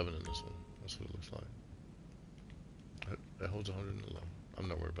 77 in this one. That's what it looks like. That holds 111. I'm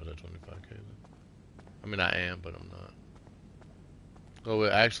not worried about that 25K though. I mean, I am, but I'm not. Oh,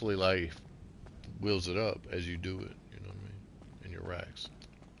 it actually like wheels it up as you do it, you know what I mean? In your racks.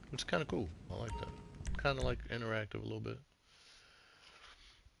 Which is kind of cool. I like that. Kind of like interactive a little bit.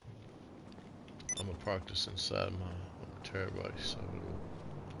 I'm gonna park this inside my terabyte so it'll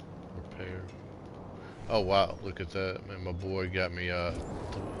repair. Oh wow, look at that, man. My boy got me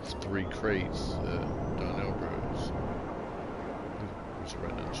 3 crates at Donnell Bros. It's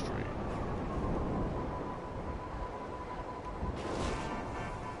right down the street.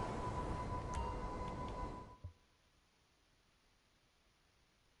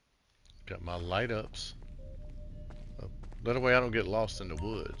 Got my light ups. That way I don't get lost in the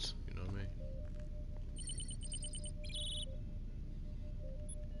woods, you know what I mean?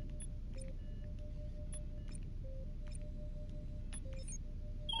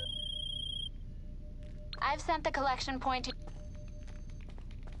 I've sent the collection point to...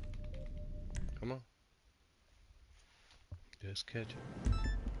 Come on. Just catch it.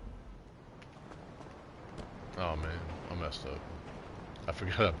 Oh man, I messed up. I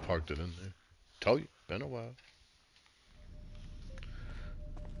forgot I parked it in there. Told you, been a while.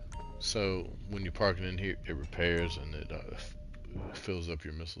 So when you park it in here, it repairs and it fills up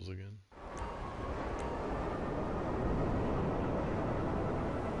your missiles again.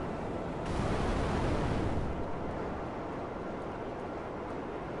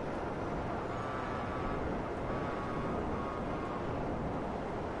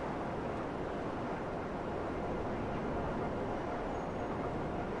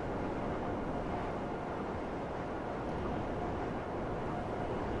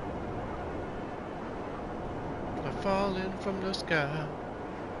 Falling from the sky.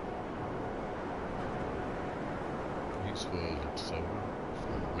 He's full of so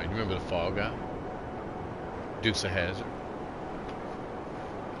fun. Man, you remember the Fall Guy? Dukes of Hazzard.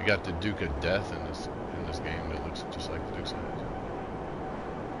 You got the Duke of Death in this game that looks just like the Dukes of Hazzard.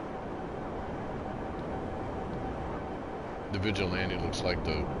 The Vigilante looks like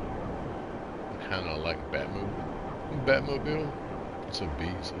the kind of like Batmobile. It's a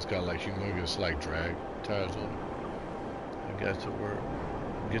beast. It's got like humongous like drag tires on it. Get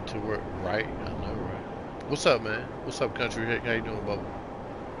to work right. I know, right? What's up, man? What's up, country? How you doing, Bubba?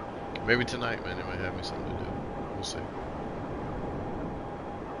 Maybe tonight, man, they might have me something to do. We'll see.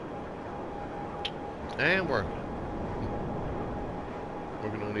 And working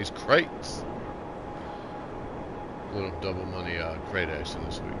on these crates. A little double money crate action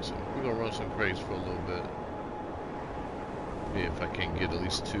this week, so we're gonna run some crates for a little bit. Yeah, if I can get at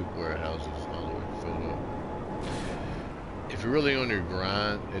least 2 warehouses all the way filled up. If you're really on your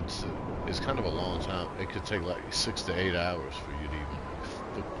grind, it's kind of a long time. It could take like 6 to 8 hours for you to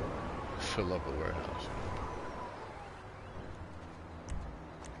even fill up a warehouse.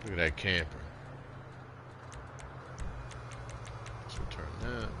 Look at that camper.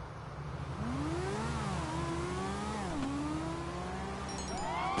 Yeah.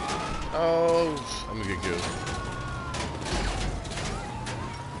 Oh, I'm gonna get killed.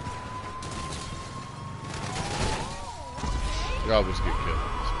 You always get killed.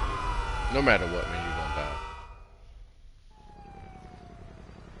 No matter what, man, you're gonna die.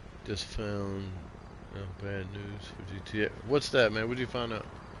 Just found bad news for GTA. What's that, man? What did you find out?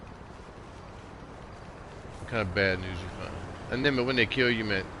 What kind of bad news you found? And then when they kill you,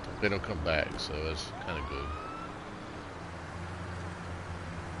 man, they don't come back, so that's kind of good.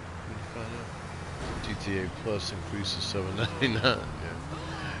 What did you find out? GTA Plus increases $7.99.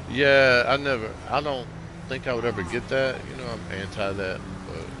 Yeah. Yeah, I don't think I would ever get that. You know, I'm anti that,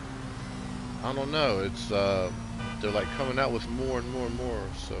 but I don't know. It's they're like coming out with more and more and more,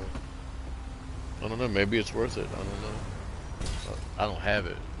 so I don't know. Maybe it's worth it. I don't know. I don't have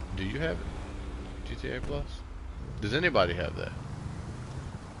it. Do you have it? GTA Plus? Does anybody have that?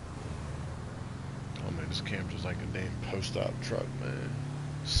 Oh man, this camera's like a damn post-op truck, man.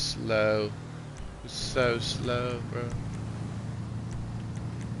 Slow. It's so slow, bro.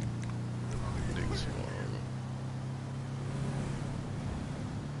 Niggas going on.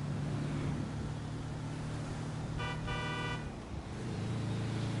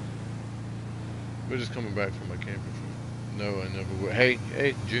 We're just coming back from my camping trip. No, I never would. Hey,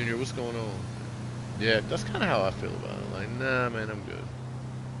 Junior, what's going on? Yeah, that's kind of how I feel about it. Like, nah, man, I'm good.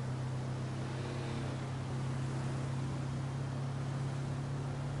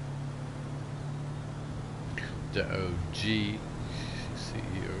 The OG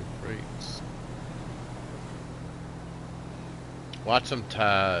CEO rates. Watch them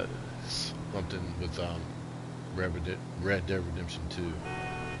tie something with Red Dead Redemption 2.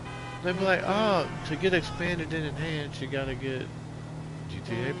 They'd be like, oh, to get expanded and enhanced, you gotta get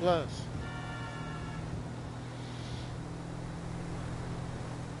GTA Plus.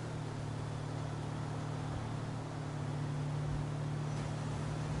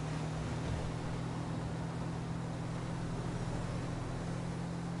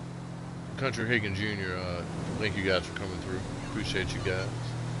 Country Higgin Jr., thank you guys for coming through. Appreciate you guys.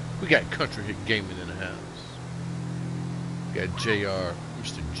 We got Country Hig Gaming in the house. We got JR,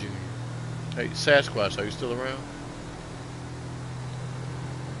 Mr. Jr. Hey, Sasquatch, are you still around?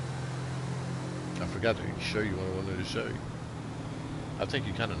 I forgot to show you what I wanted to show you. I think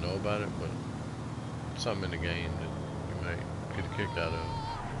you kind of know about it, but something in the game that you might get a kick out of.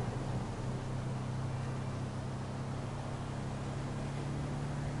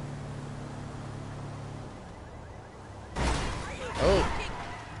 Oh,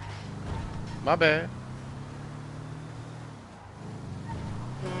 my bad.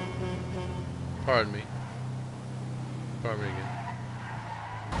 Pardon me. Pardon me again.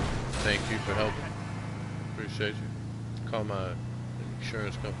 Thank you for helping. Appreciate you. Call my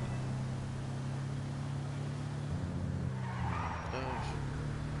insurance company.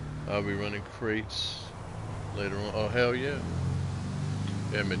 I'll be running crates later on. Oh, hell yeah.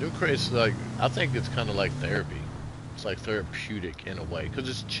 Yeah, man, doing crates, like, I think it's kind of like therapy. It's like therapeutic in a way, because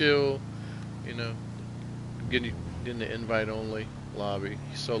it's chill, you know, getting the invite only lobby,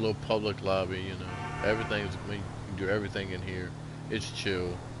 solo public lobby, you know, everything's, I mean, you can do everything in here. It's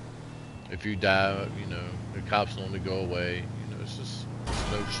chill. If you die, you know, the cops only go away, you know, it's just,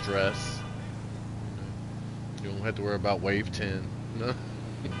 it's no stress, you don't have to worry about wave 10, you know,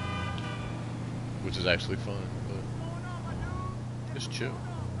 which is actually fun, but it's chill.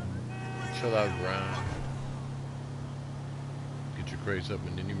 Chill out grind. Get your crates up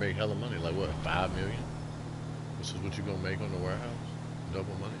and then you make hella money, like what, 5 million? This is what you're gonna make on the warehouse?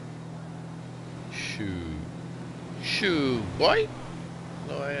 Double money? Shoot, boy!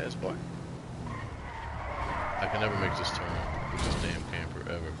 No ass, boy. I can never make this turn with this damn camper,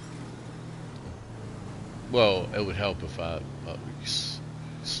 ever. Well, it would help if I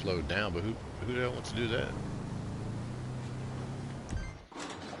slowed down, but who the hell wants to do that?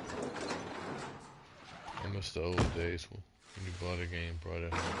 I miss the old days when you bought a game, brought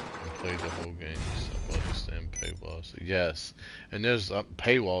it home, and played the whole game. So I understand paywalls. Yes, and there's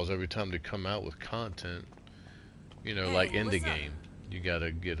paywalls every time they come out with content. You know, like in the game, you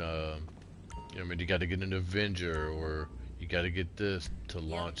gotta get you know, I mean, you gotta get an Avenger, or you gotta get this to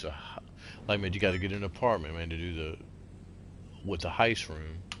launch a, like, man, you gotta get an apartment, man, to do with the heist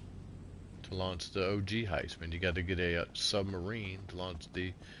room, to launch the OG heist, man. You gotta get a submarine to launch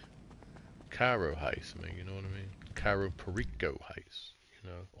the Cairo heist, man. You know what I mean? Cairo Perico heist. You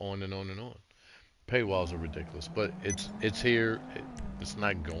know, on and on and on. Paywalls are ridiculous, but it's here. It's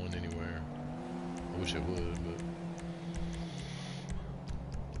not going anywhere. I wish it would, but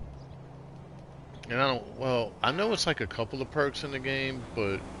And I don't, well, I know it's like a couple of perks in the game,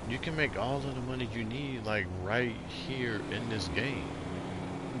 but you can make all of the money you need, like, right here in this game.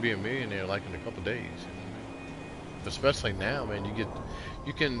 You can be a millionaire, like, in a couple days. You know what I mean? Especially now, man,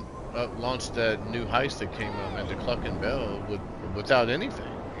 you can launch that new heist that came out, man, the Cluck and Bell, without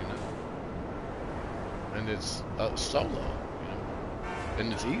anything, you know? And it's solo, you know?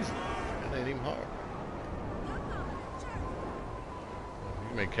 And it's easy. It ain't even hard. You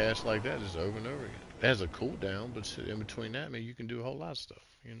can make cash like that just over and over again. It has a cooldown, but shit, in between that, man, you can do a whole lot of stuff,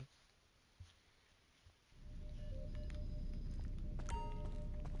 you know?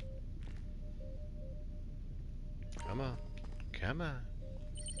 Come on. Come on.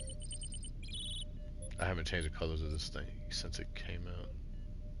 I haven't changed the colors of this thing since it came out.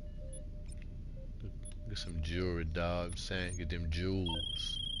 Get some jewelry, dog. I'm saying, get them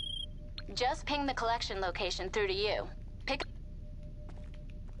jewels. Just ping the collection location through to you. Pick.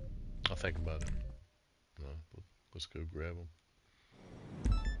 I'll think about it. No, let's go grab them.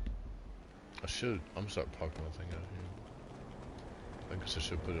 I should. I'm gonna start parking my thing out here. I guess I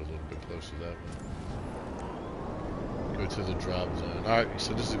should put it a little bit closer that way. Go to the drop zone. Alright,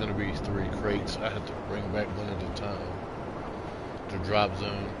 so this is gonna be 3 crates. I have to bring back one at a time. The drop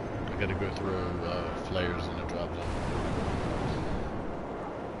zone. I gotta go through flares in the drop zone.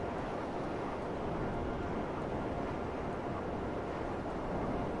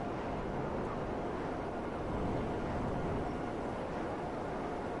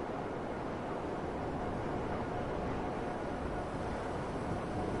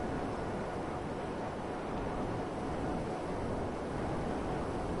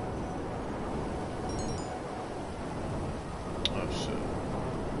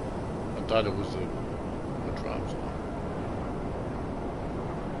 I thought it was a drop zone.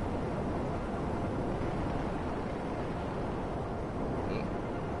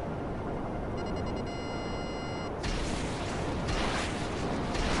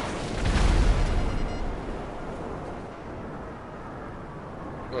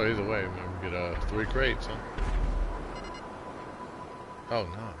 Well, either way, man, we get 3 crates, huh? Oh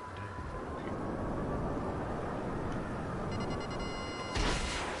no.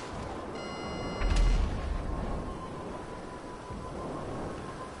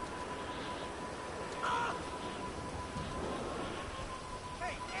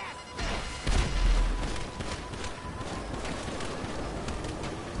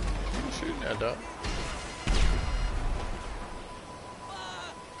 Up.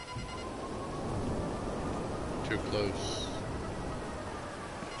 Too close.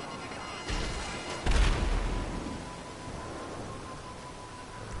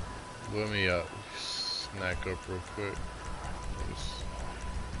 Let me snack up real quick.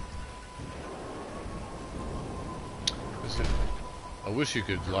 I wish you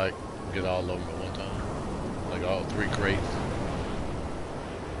could like get all of them at one time, like all 3 crates.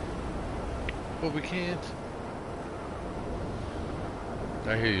 But we can't.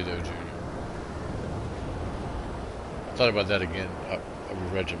 I hear you though, Junior. I thought about that again. I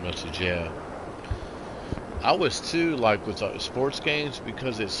read your message, yeah. I was too, like with sports games,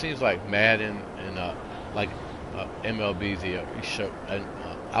 because it seems like Madden and MLB, the show, and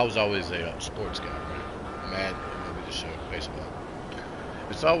I was always a sports guy, right? Madden, MLB, the show, baseball.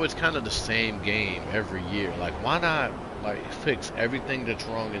 It's always kind of the same game every year. Like, why not like fix everything that's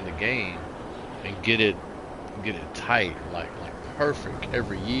wrong in the game and get it tight, like perfect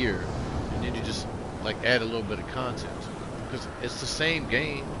every year, and then you just like add a little bit of content, because it's the same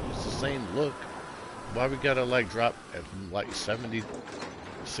game, it's the same look. Why we gotta like drop at like 70,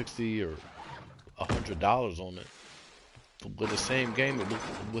 60 or $100 on it with the same game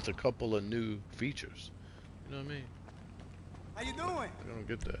with a couple of new features? You know what I mean? How you doing? I don't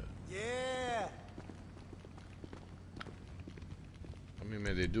get that. Yeah. I mean,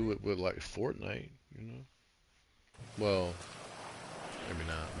 man, they do it with like Fortnite, you know? Well, maybe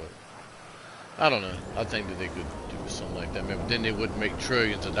not, but I don't know. I think that they could do something like that, man. But then they wouldn't make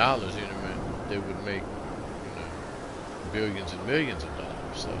trillions of dollars, you know, man. They would make, you know, billions and millions of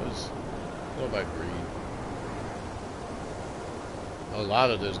dollars. So it's all about greed. A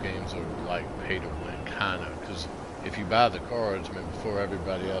lot of those games are like pay to win, kind of, because if you buy the cards, man, before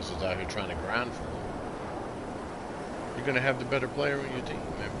everybody else is out here trying to grind for them, you're going to have the better player on your team,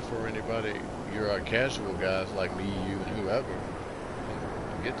 man, before anybody, you're casual guys like me, you, and whoever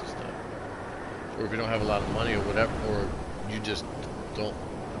can get the stuff. Or if you don't have a lot of money or whatever, or you just don't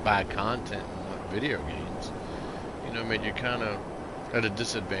buy content in like video games, you know, man, you're kind of at a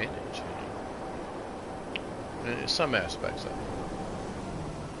disadvantage, you know, in some aspects of it.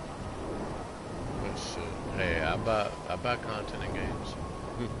 But shit, hey, I buy content in games.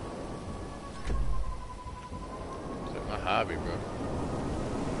 hobby, bro.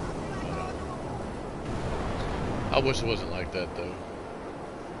 I wish it wasn't like that, though.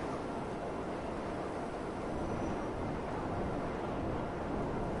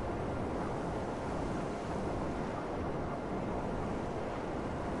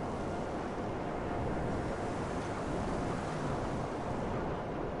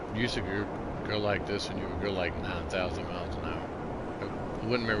 You used to go like this and you would go like 9,000 miles an hour. It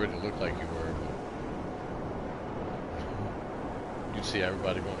wouldn't really look like you were, but you'd see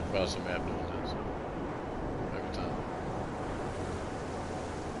everybody going across the map doing this every time.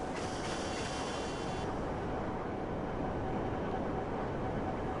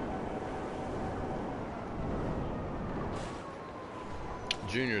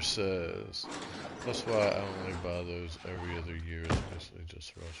 Junior says, that's why I only buy those every other year, especially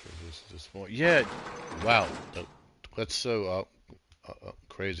just rush for this point. Yeah, wow, that's so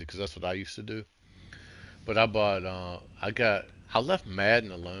crazy, because that's what I used to do. But I bought, I left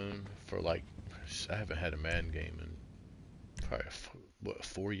Madden alone for like, I haven't had a Madden game in probably, what,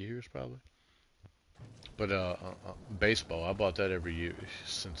 4 years probably? But baseball, I bought that every year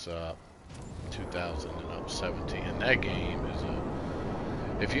since 2017, and that game is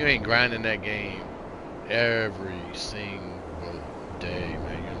if you ain't grinding that game every single day,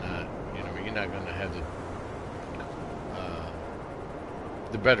 man, you're not, you know, you're not gonna have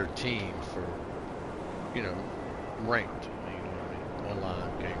the better team for, you know, ranked, you know what I mean,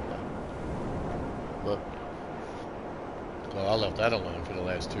 online gameplay. But well, I left that alone for the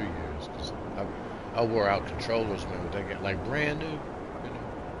last 2 years because I wore out controllers, man. They get like brand new, you know,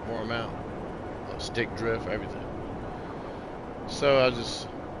 wore them out, stick drift, everything. So I just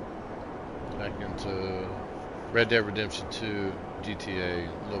back into Red Dead Redemption 2, GTA,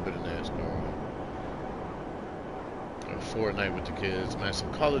 a little bit of NASCAR, Fortnite with the kids, man.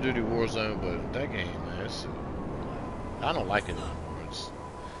 Some Call of Duty Warzone, but that game, man, I don't like it anymore.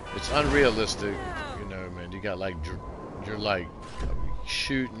 It's unrealistic, you know, man. You got like you're like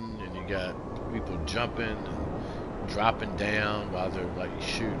shooting, and you got people jumping and dropping down while they're like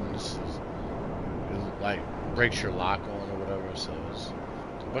shooting. It like breaks your lock on or whatever. So it's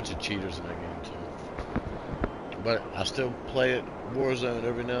a bunch of cheaters in that game too. But I still play it Warzone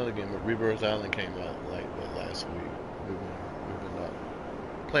every now and again. But Rebirth Island came out like last week. We've been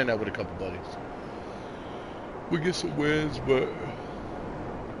playing that with a couple buddies. We get some wins, but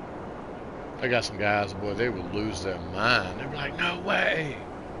I got some guys, boy, they would lose their mind. They were like, no way.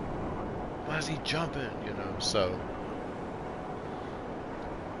 Why is he jumping? You know, so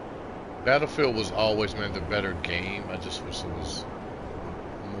Battlefield was always, man, the better game. I just wish it was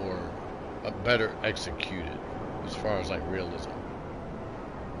better executed as far as like realism.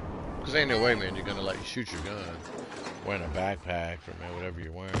 Because ain't no way, man, you're gonna like shoot your gun wearing a backpack or man whatever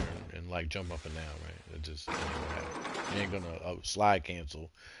you're wearing and like jump up and down, right? It just ain't gonna happen. You ain't gonna slide cancel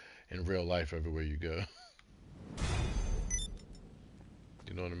in real life everywhere you go.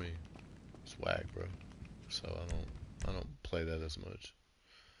 You know what I mean? It's whack, bro. So I don't play that as much.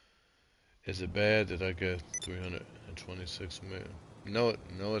 Is it bad that I get 326 million? No,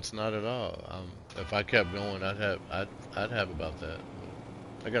 it's not at all. If I kept going, I'd have about that.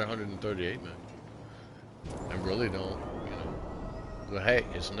 I got 138 million. I really don't, you know. But hey,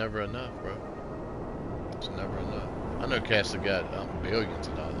 it's never enough, bro. It's never enough. I know cats have got billions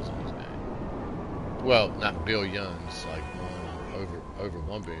of dollars in this game. Well, not billions, like over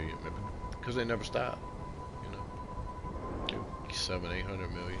 1 billion, because they never stop. You know,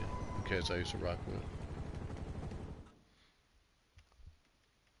 700-800 million. The cats I used to rock with.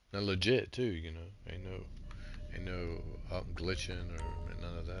 Now legit too, you know. Ain't no glitching or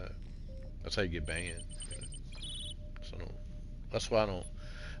none of that. That's how you get banned. You know? So that's why I don't.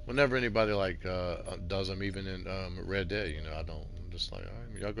 Whenever anybody like does them, even in Red Dead, you know, I don't. I'm just like, all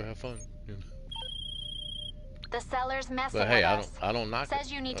right, y'all go have fun. You know? The seller's messing But hey, with us. I don't knock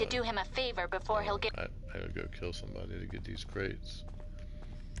Says it. you need to do him a favor before he'll get. I gotta go kill somebody to get these crates.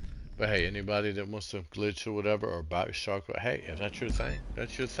 But hey, anybody that wants to glitch or whatever or box shark, hey, if that's your thing,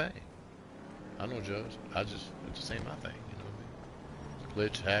 that's your thing. I don't judge. It just ain't my thing. You know what I mean?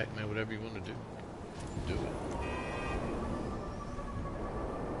 Glitch, hack, man, whatever you want to do, do it.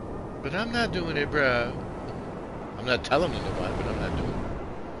 But I'm not doing it, bro. I'm not telling nobody, but I'm not doing it.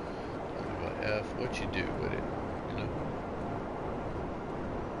 But F, what you do with it, you know?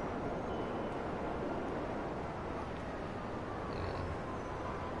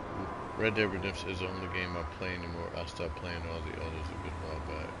 Red Dead Redemption is the only game I play anymore. I stopped playing all the others a good while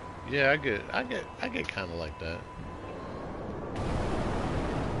back. Yeah, I get kind of like that.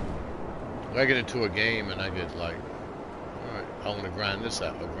 I get into a game and I get like, all right, I want to grind this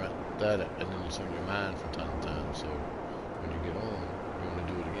out, or grind that out, and then it's on your mind from time to time. So when you get on, you want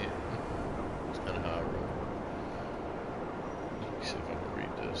to do it again. It's kind of how I roll. Let me see if I can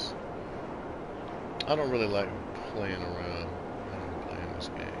read this. I don't really like playing around when I'm playing this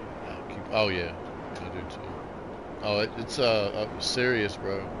game. Oh yeah, I do too. Oh, it's serious,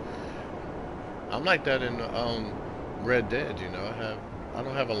 bro. I'm like that in Red Dead. You know, I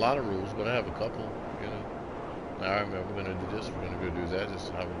don't have a lot of rules, but I have a couple. You know, all right, man, we're gonna do this. We're gonna go do that. This is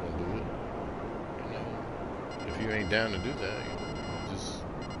how we're gonna do it. You know, if you ain't down to do that, you just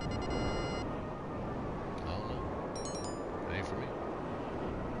I don't know. It ain't for me.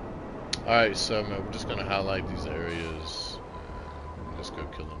 All right, so man, we're just gonna highlight these areas and just go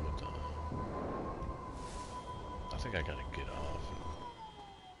kill them with them. I think I gotta get off.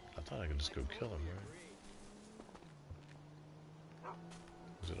 I thought I could just go kill him, right?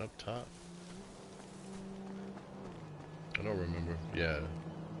 Is it up top? I don't remember. Yeah,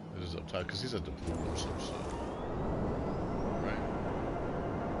 it is up top because he's at the pool or some shit. Right?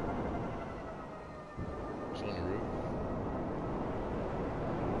 He's on the roof.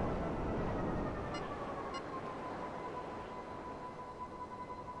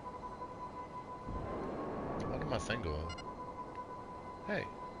 Why did my thing go off? Hey.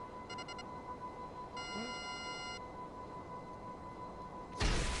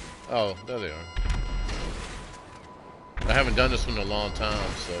 Oh, there they are. I haven't done this one in a long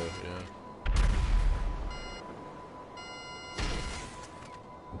time, so yeah.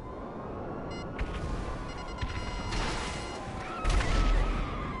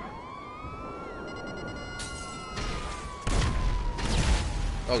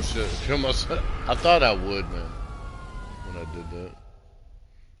 Oh shit, kill myself. I thought I would, man, when I did that.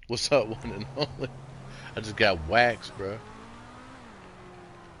 What's up, one and only? I just got waxed, bro.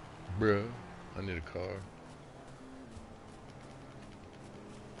 Bro, I need a car.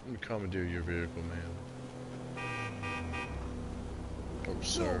 Let me commandeer your vehicle, man. Oh,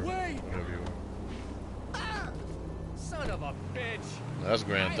 sir. No way! Whatever you want. Ah! Son of a bitch! That's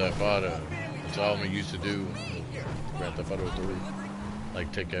Grand Theft Auto. That's all we used to do. Grand Theft Auto 3.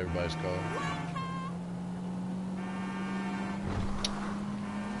 Like, take everybody's car.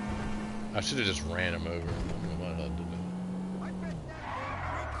 I should have just ran him over. I don't know why I did that.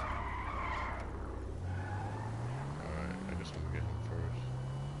 Alright, I guess I'm gonna get him first.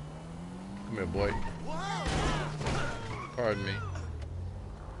 Come here, boy. Pardon me.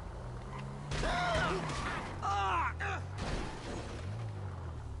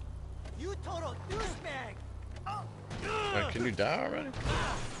 You total douchebag! Wait, can you die already?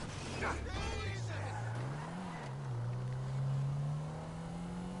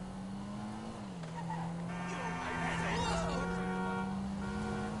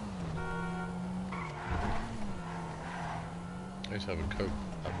 I just have a coke.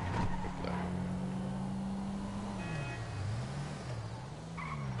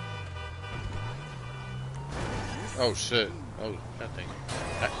 Oh shit. Oh, that thing.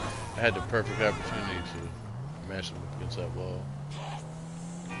 I had the perfect opportunity to mash him against that wall.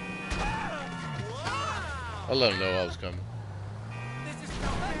 I let him know I was coming. This is so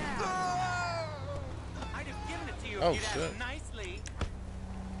bad. I just given it to you. Oh If you'd shit. ask nicely.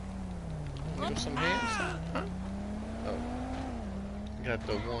 Give him some hands. Huh? Oh. Got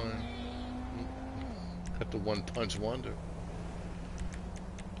the one punch wonder.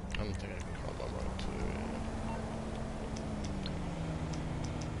 I don't think I can call my right to it.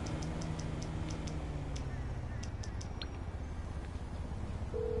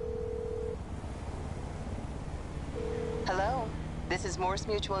 Hello, this is Morse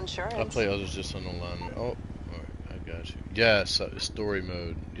Mutual Insurance. I play others just on online. Oh, alright, I got you. Yes, story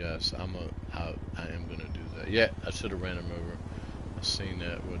mode. Yes, I am gonna do that. Yeah, I should have ran him over. I seen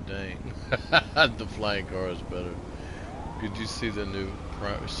that. Well, dang, the flying car is better. Did you see the new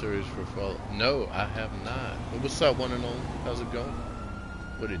series for Fall? No, I have not. But what's up, one and all? How's it going?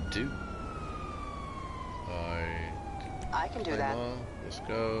 What it do? I can do that. On. Let's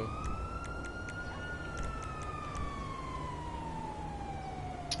go.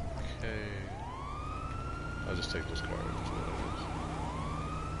 Okay. I'll just take this card.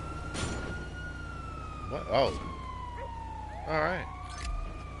 What? Oh. Alright.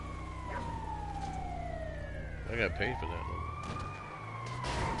 I got paid for that one.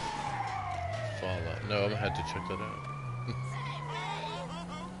 Fallout. No, I'm gonna have to check that out.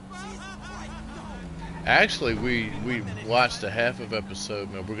 Actually, we watched a half of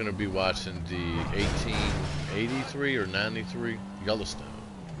episode. Now we're gonna be watching the 1883 or 93 Yellowstone.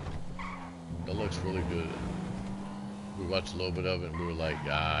 That looks really good. We watched a little bit of it and we were like,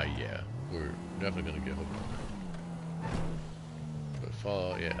 yeah, we're definitely gonna get hooked on that. But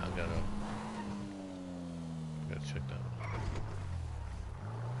Fallout, yeah, I gotta check that out.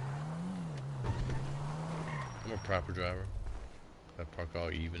 I'm a proper driver. I park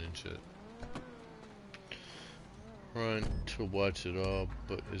all even and shit. Run to watch it all,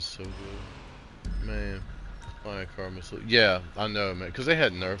 but it's so good. Man, flying car missile. Yeah, I know, man. Because they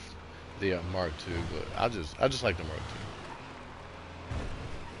had nerfed the Mark II, but I just like the Mark II.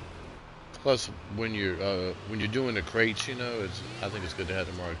 Plus, when you're doing the crates, you know, I think it's good to have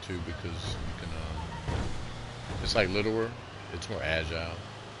the Mark II because you can. It's like littler. It's more agile.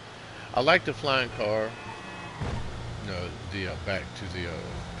 I like the flying car. You know, the back to the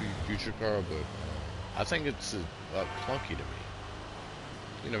future car, but I think it's clunky to me.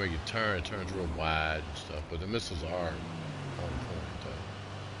 You know, when you turn, it turns real wide and stuff. But the missiles are on point,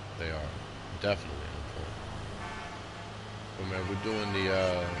 though. They are definitely on point. But man, we're doing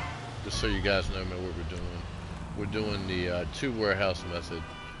the just so you guys know, man, what we're doing. We're doing the 2 warehouse method.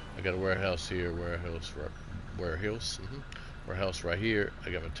 I got a warehouse here, warehouse right here. I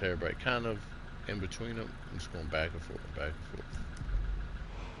got my terabyte kind of in between them. I'm just going back and forth, back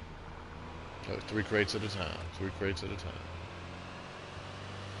and forth. 3 crates at a time. 3 crates at a time.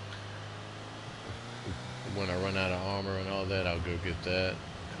 When I run out of armor and all that, I'll go get that,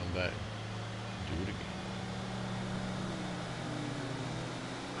 come back, do it again.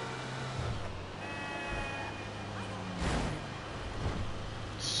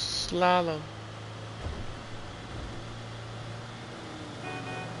 Slalom.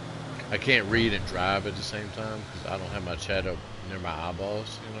 I can't read and drive at the same time because I don't have my chat up near my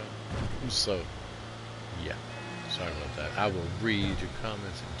eyeballs, you know. So, yeah. Sorry about that. I will read your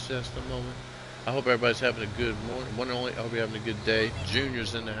comments in just a moment. I hope everybody's having a good morning. One and only, I hope you're having a good day.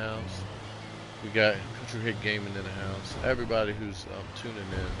 Junior's in the house. We got Country Hit Gaming in the house. Everybody who's tuning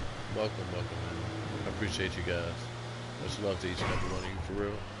in, welcome in. I appreciate you guys. Much love to each and every one of you, for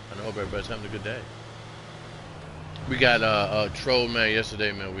real. And I hope everybody's having a good day. We got a troll, man.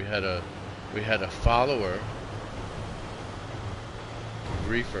 Yesterday, man, we had a follower,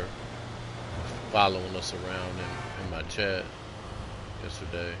 Griefer, following us around in my chat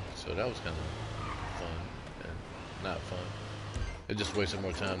yesterday. So that was kind of fun and not fun. It just wasted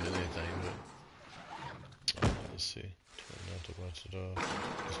more time than anything. But let's see. Try not to watch it all.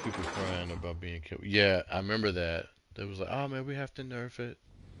 There's people crying about being killed. Yeah, I remember that. They was like, oh man, we have to nerf it.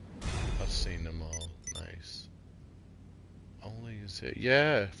 I've seen them all. Nice. Only is it?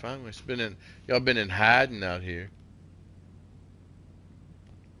 Yeah, finally. It's been in. Y'all been in hiding out here.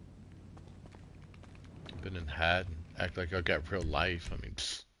 Been in hiding. Act like y'all got real life. I mean,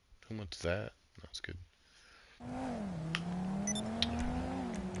 psst, who wants that? That's good.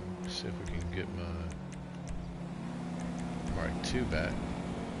 Let's see if we can get my Mark II back.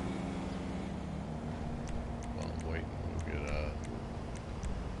 While I'm waiting, we'll get a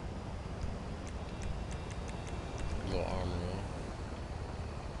little armor on.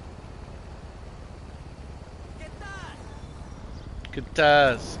 Good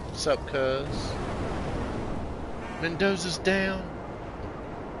ties. What's up, cuz? Mendoza's down.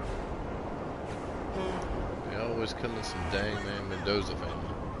 They always killing some dang man Mendoza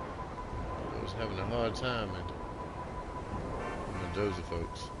family. I was having a hard time, man. Mendoza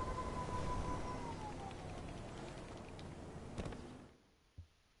folks.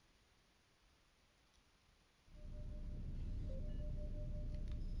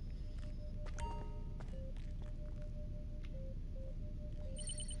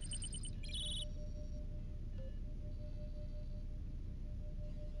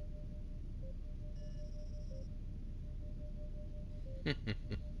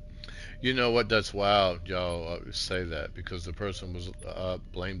 You know what? That's wild, y'all say that because the person was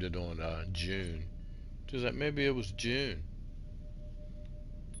blamed it on June. Just like maybe it was June,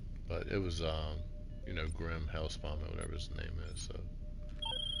 but it was you know, Grim Hellspawn or whatever his name is. So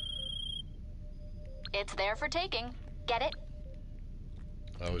It's there for taking. Get it?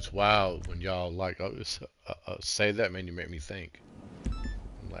 oh, it's wild when y'all like say that, man. You make me think.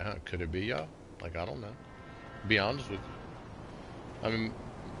 I'm like, huh, could it be y'all? Like, I don't know. Be honest with you. I mean.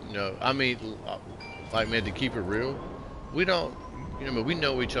 No, I mean, like, man, to keep it real, we don't, you know, but we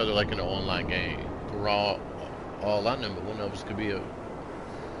know each other like in an online game. We're all I know, but one of us could be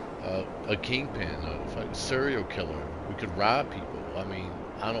a kingpin, a serial killer. We could rob people. I mean,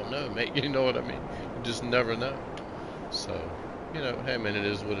 I don't know, mate. You know what I mean? You just never know. So, you know, hey, man, it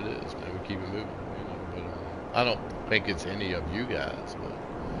is what it is, man. We keep it moving, you know. But I don't think it's any of you guys, but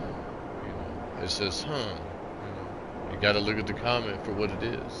you know, it's just, you gotta look at the comment for what it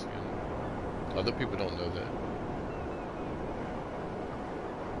is, you know. Other people don't know that.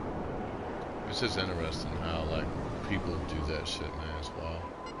 It's just interesting how, like, people do that shit, man. It's wild.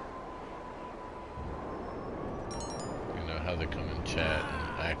 You know, how they come in chat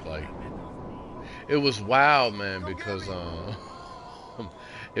and act like... It was wild, man, because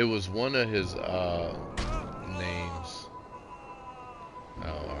it was one of his names. Oh,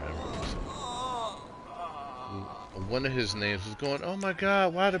 alright. One of his names was going, "Oh my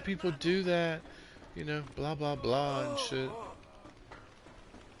God, why do people do that? You know, blah blah blah and shit."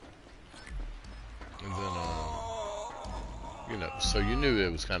 And then, you know, so you knew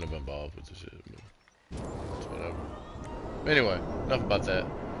it was kind of involved with the shit. But it's whatever. Anyway, enough about that.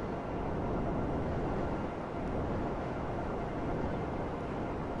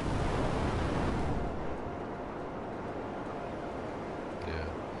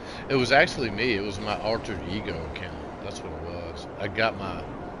 It was actually me. It was my altered ego account. That's what it was. I got my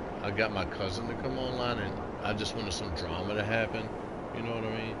cousin to come online, and I just wanted some drama to happen. You know what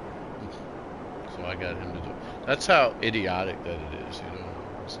I mean? So I got him to do it. That's how idiotic that it is. You know,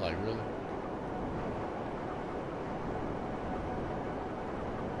 it's like, really.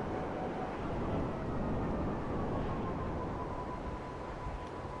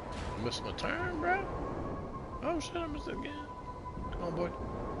 I missed my turn, bro. Oh shit, I missed it again. Come on, boy.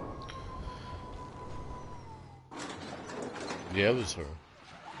 Yeah, it was her.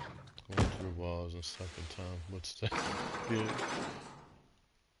 Going through walls and stuff in time. What's that? Yeah.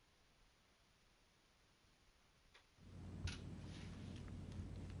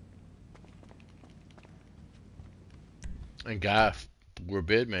 And guy, we're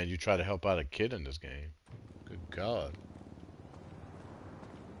bid, man. You try to help out a kid in this game. Good God.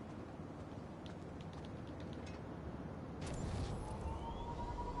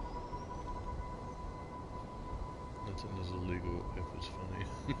 Nothing is illegal if it's funny.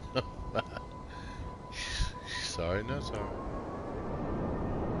 Sorry, no sorry.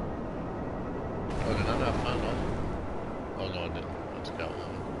 Oh, did I not find all? Oh no, I didn't. I took out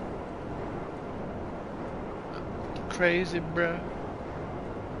one. Crazy, bruh.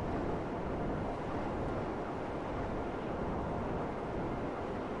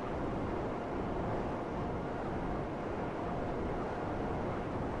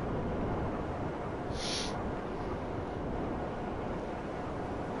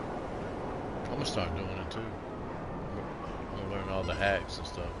 I'm gonna start doing it too. I'm gonna learn all the hacks and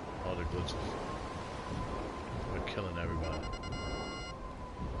stuff, all the glitches. We're killing everybody.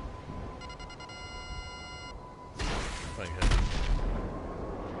 Right here.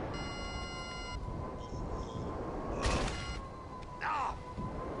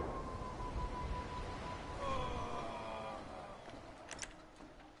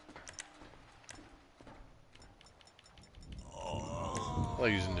 I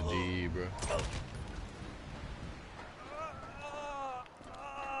like using the D, bro.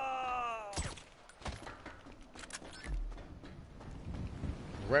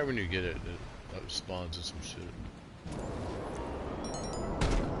 Right when you get it, it spawns in some shit.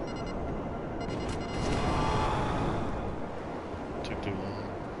 Took too long.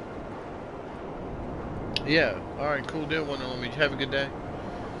 Yeah, alright, cool deal, one on me. Have a good day.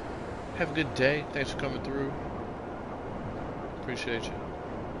 Have a good day. Thanks for coming through. Appreciate you.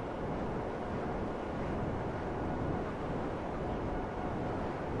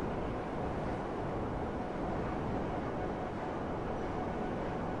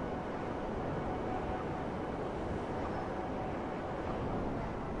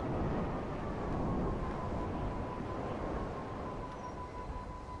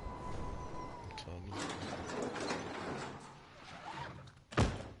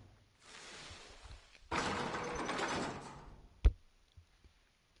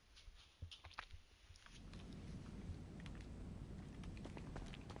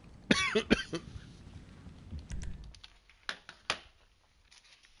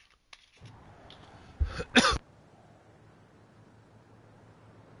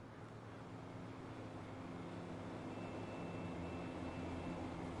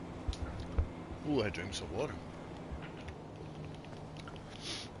 Ooh, I drink some water.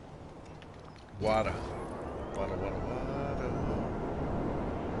 Water. Water, water, water.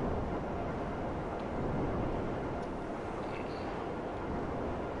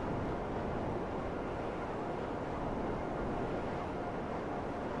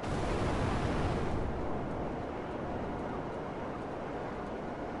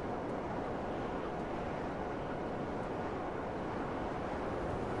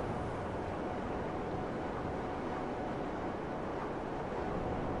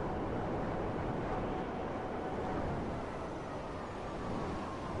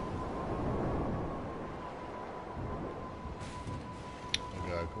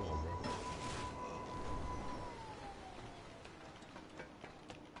 Okay, come on, bro.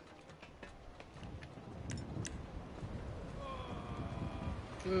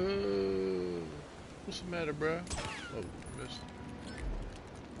 matter, bruh? Oh, missed.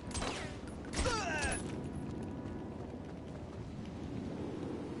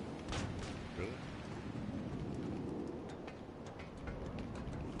 Really?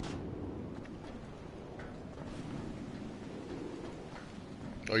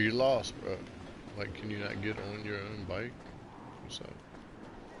 Oh, you lost, bro. Like, can you not get on your own bike? What's up?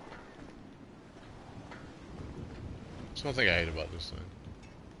 That's one thing I hate about this thing.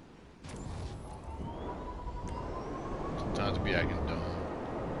 Sometimes it be acting dumb.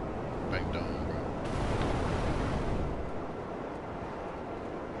 Like dumb, bro.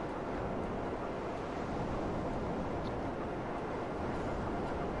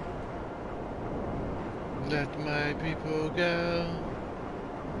 Let my people go.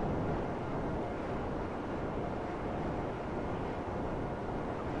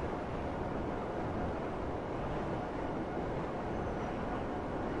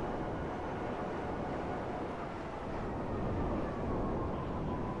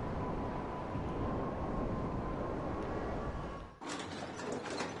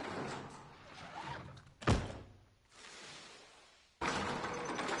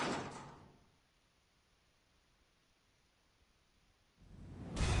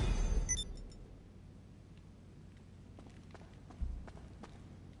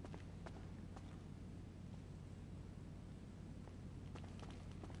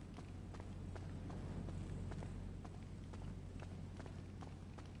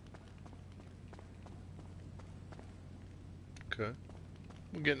 Okay.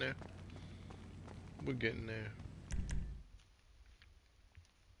 We're getting there. We're getting there.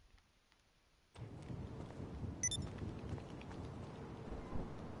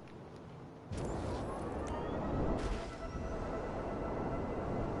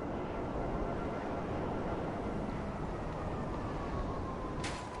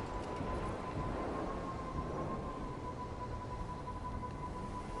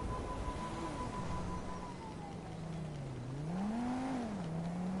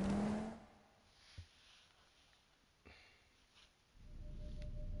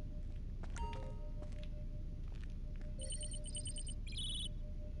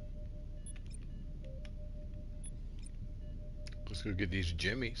 Let's go get these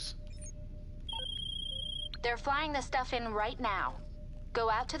jimmies. They're flying the stuff in right now. Go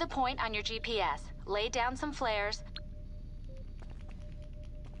out to the point on your GPS. Lay down some flares.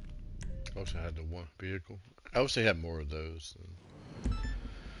 I wish I had the one vehicle. I wish they had more of those.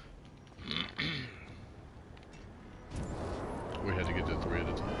 We had to get to 3 at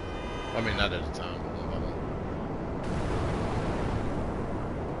a time. I mean, not at a time, but one by one.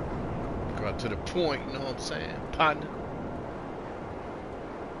 Go out to the point, you know what I'm saying? Partner.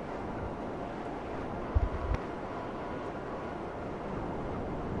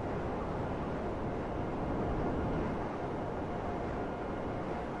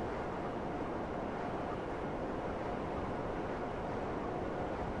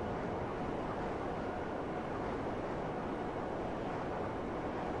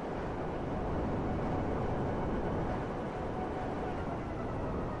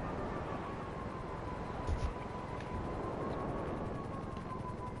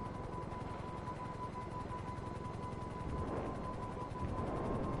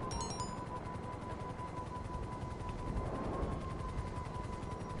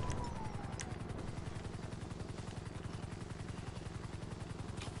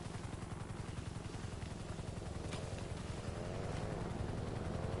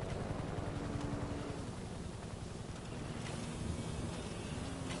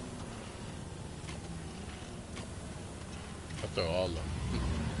 I'll throw all of them.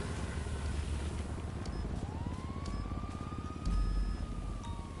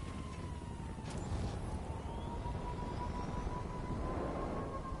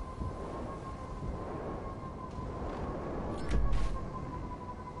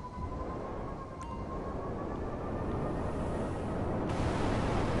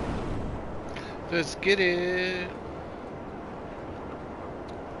 Let's get it.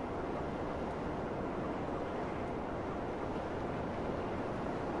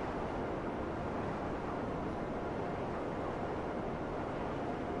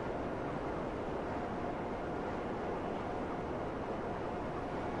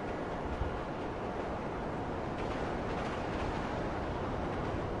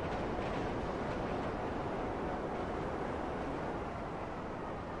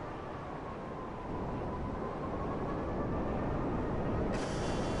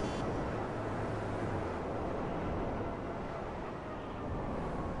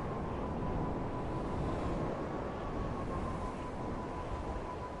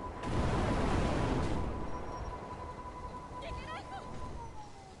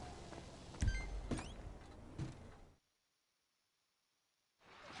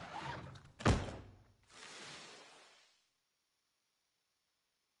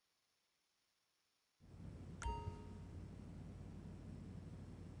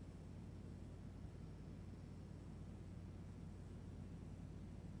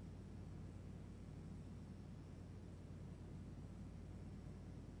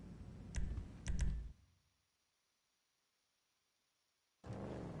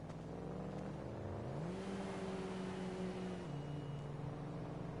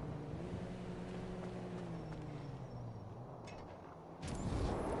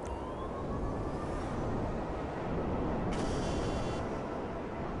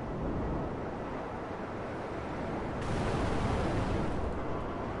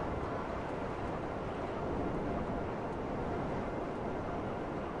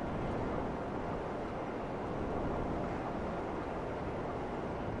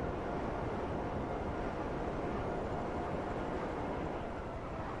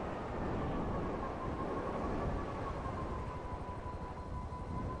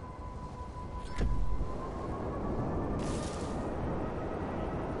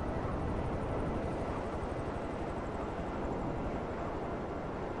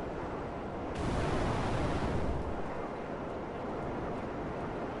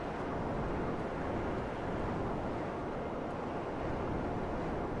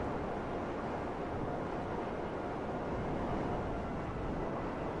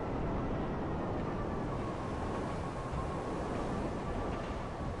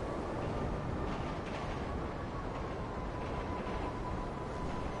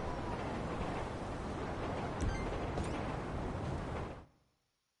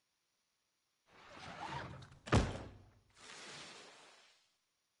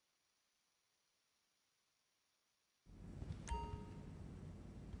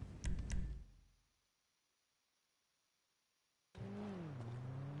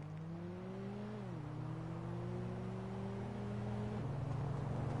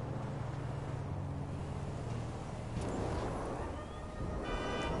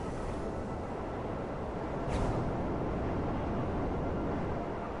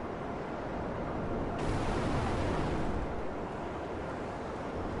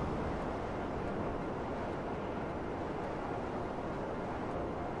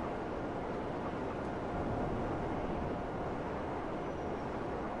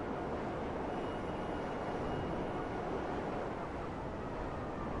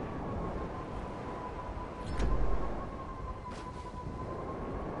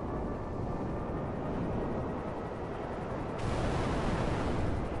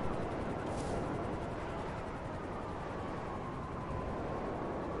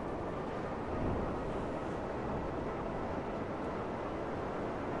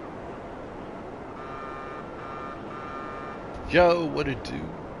 Yo, what it do?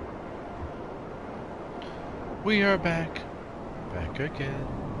 We are back. Back again.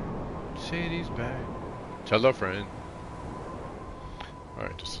 Shady's back. Tell a friend.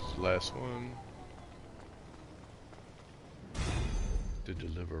 Alright, this is the last one. The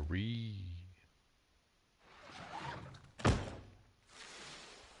delivery.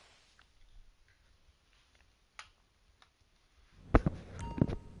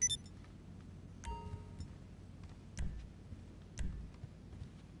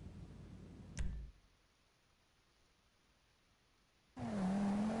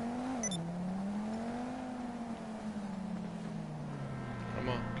 Come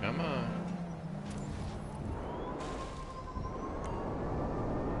on, come on.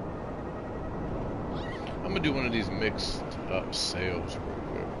 I'm gonna do one of these mixed up sales real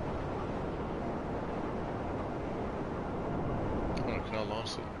quick. Hold on, can I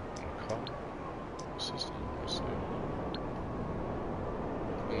launch it? Call assistant. Let's see. I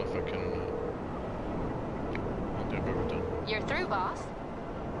don't know if I can or not. I don't think I've ever done it. You're through, boss.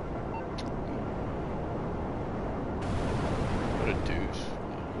 What a douche.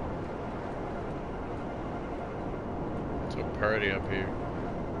 It's a party up here.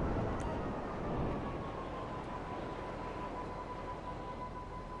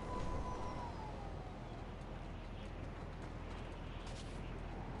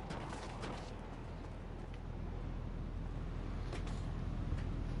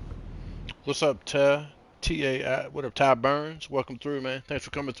 What's up, T.A. What up, Ty Burns? Welcome through, man. Thanks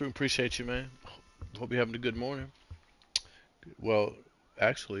for coming through. Appreciate you, man. Hope you're having a good morning. Well,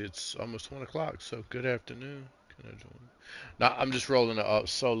 actually, it's almost 1 o'clock, so good afternoon. Can I join? Nah, I'm just rolling a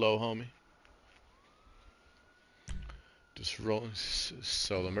solo, homie. Just rolling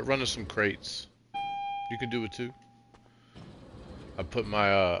solo. I'm running some crates. You can do it too. I put my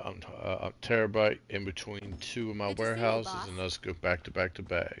terabyte in between two of my Good to see you, warehouses, boss. and let's go back to back to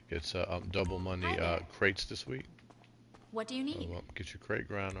back. It's double money Hi there. crates this week. What do you need? Well, get your crate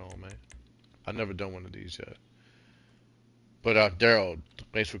grind on, man. I've never done one of these yet. But Daryl,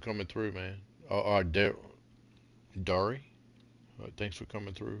 thanks for coming through, man. Dari, thanks for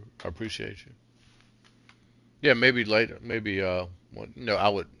coming through. I appreciate you. Yeah, maybe later. Maybe I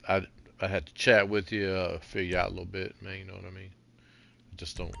had to chat with you, figure you out a little bit, man. You know what I mean? I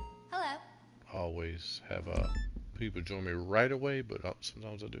just don't Hello. always have people join me right away, but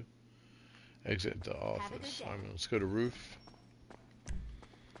sometimes I do. Exit the office. I mean, let's go to roof.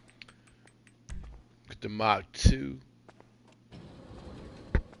 Get the Mach 2.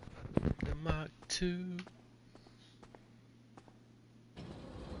 The Mach 2.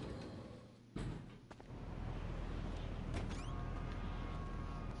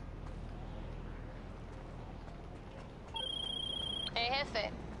 Hey,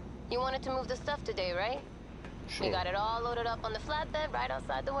 Jefe. You wanted to move the stuff today, right? Sure. We got it all loaded up on the flatbed right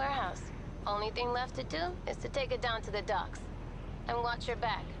outside the warehouse. Only thing left to do is to take it down to the docks. And watch your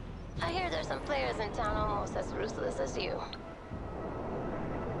back. I hear there's some players in town almost as ruthless as you.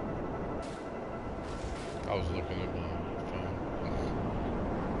 I was looking at my phone.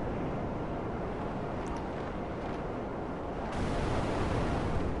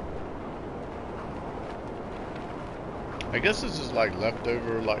 I guess this is like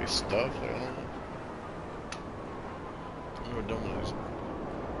leftover like stuff. Like, I don't know. I've never done one of these.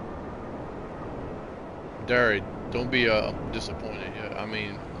 Derry, don't be disappointed. Yeah, I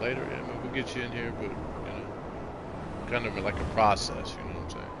mean later. Yeah, I mean, we'll get you in here, but you know, kind of like a process. You know what I'm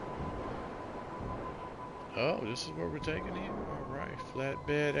saying? Oh, this is where we're taking him. All right,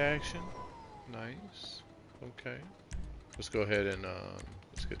 flatbed action. Nice. Okay. Let's go ahead and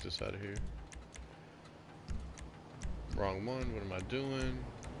let's get this out of here. Wrong one. What am I doing?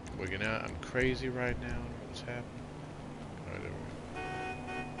 Wigging out. I'm crazy right now. What's happening? All right, there we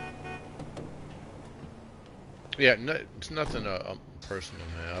go. Yeah, no, it's nothing personal,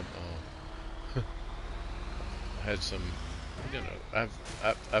 man. I had some, you know,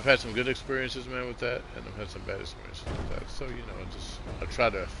 I've had some good experiences, man, with that, and I've had some bad experiences with that. So you know, I try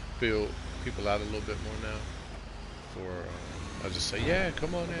to feel people out a little bit more now. I just say, yeah,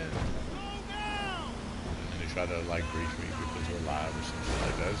 come on in. And they try to like grief me because we're live or something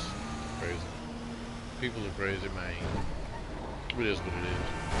like that. It's crazy. People are crazy, man. It is what it is.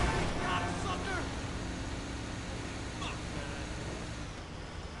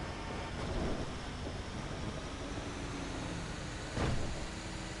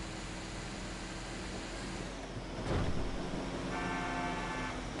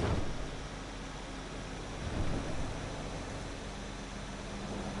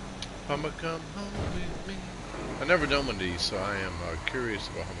 I'ma come home with me. I've never done one of these, so I am curious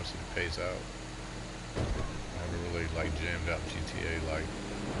about how much it pays out. I never really like jammed out GTA like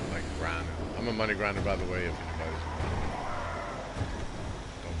grinding. I'm a money grinder, by the way, if anybody's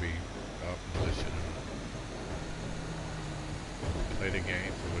don't be malicious. Play the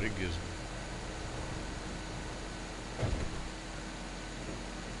game for what it gives me.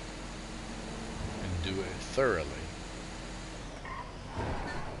 And do it thoroughly.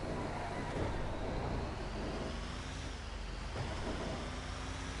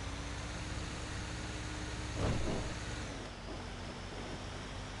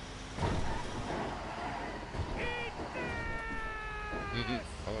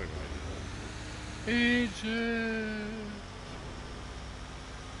 I like that. Egypt.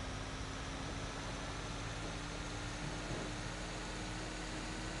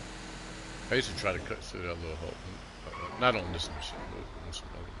 I used to try to cut through that little hole. Not on this machine, but on some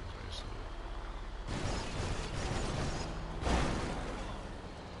other ones I used to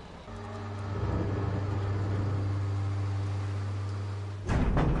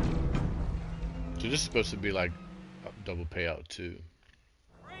do. So this is supposed to be like a double payout too.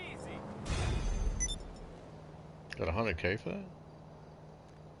 Got 100K for that?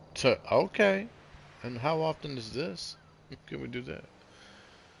 So, okay. And how often is this? Can we do that?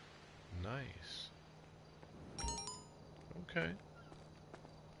 Nice. Okay.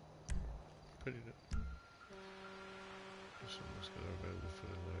 Pretty good.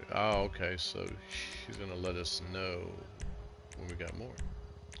 Oh, okay. So she's gonna let us know when we got more.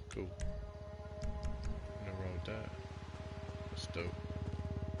 Cool. Nothing wrong with that. That's dope.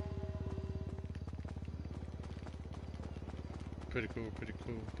 Pretty cool,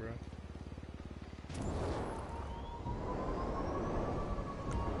 bro.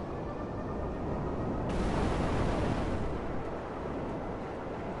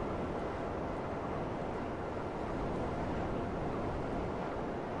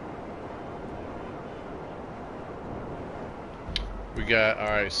 We got,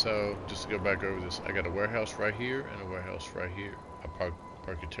 alright, so just to go back over this, I got a warehouse right here and a warehouse right here. I park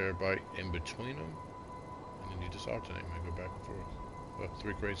a terabyte in between them, and then you just alternate, man, go back and forth. Well,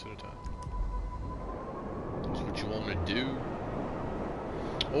 3 crates at a time. That's what you want to do.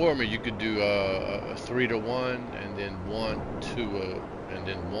 Or, I mean, you could do a 3 to 1, and then 1 to and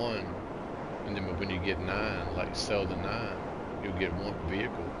then 1, and then when you get 9, like sell the 9, you'll get 1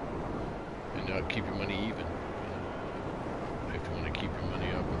 vehicle, and keep your money even. If you want to keep your money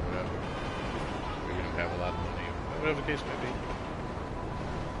up or whatever, or you don't have a lot of money, or whatever the case may be.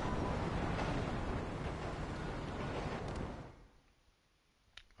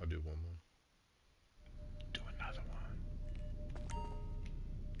 I'll do one more. Do another one.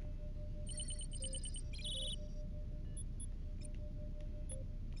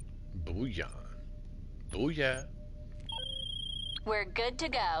 Booyah. Booyah. We're good to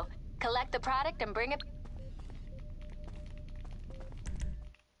go. Collect the product and bring it.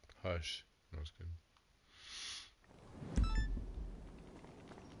 Hush. That was good.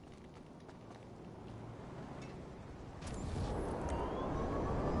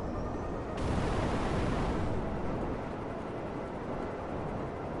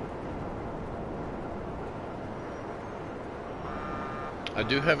 I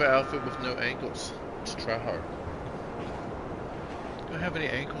do have an outfit with no ankles. Let's try hard. Don't have any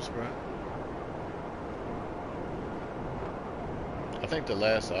ankles, bro. I think the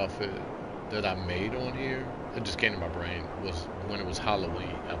last outfit that I made on here, it just came to my brain, was when it was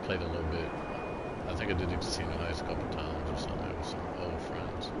Halloween. I played a little bit. I think I did the Casino Heights a couple times or something with some old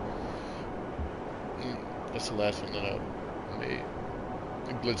friends. That's the last one that I made.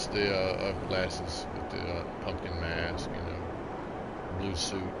 I blitzed the glasses with the pumpkin mask, you know, blue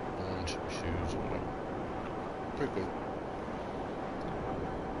suit, orange shoes, whatever. Pretty cool.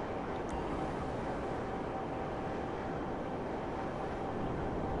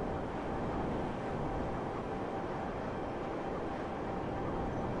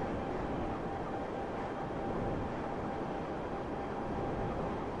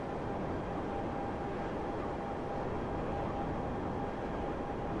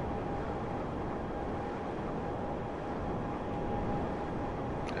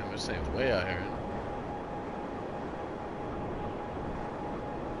 This thing's way out here.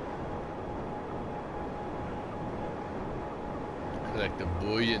 Collect the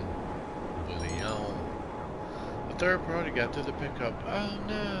bullion. The third party got to the pickup. Oh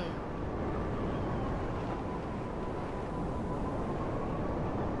no.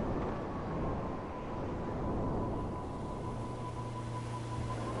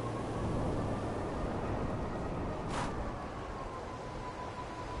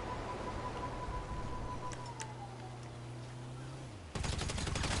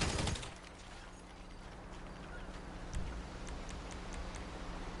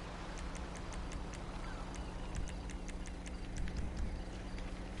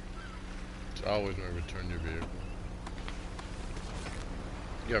 always want to return your vehicle.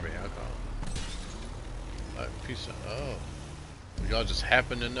 You have alcohol. Alright, peace out. Oh. Y'all just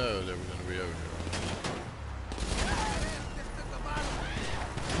happen to know that we're gonna be over here.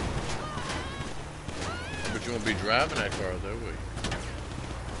 But you won't be driving that car though, will you?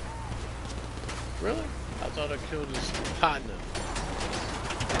 Really? I thought I killed his partner.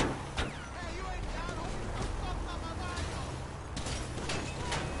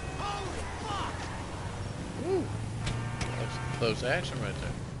 Ooh. That's close action right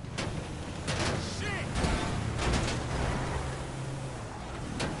there.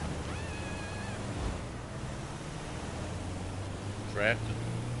 Drafted.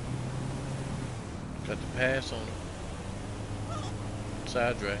 Got the pass on it.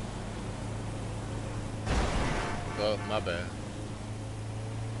 Side draft. Oh, my bad.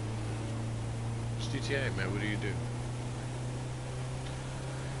 It's GTA, man. What do you do?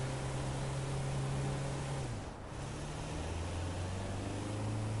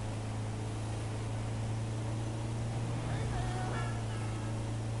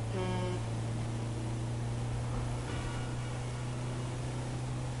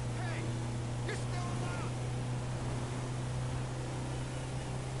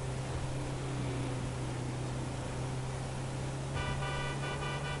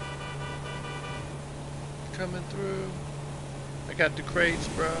 Coming through. I got the crates,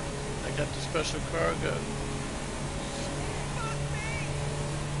 bro. I got the special cargo.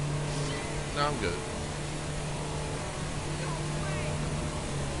 No, I'm good.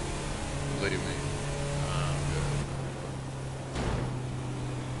 Believe me. I'm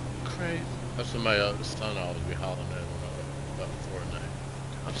good. Crazy. That's somebody else. Son always be hollering at when about Fortnite.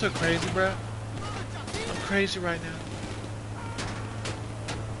 I'm so crazy, bro. I'm crazy right now.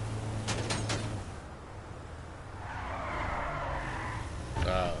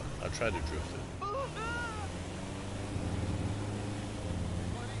 I tried to drift it.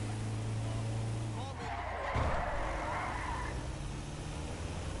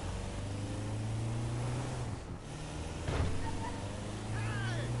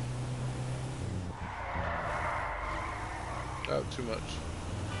 Oh, too much.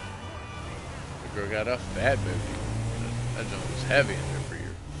 The girl got a fat baby. That junk was heavy in there for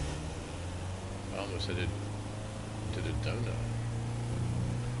you. I almost said it did a donut.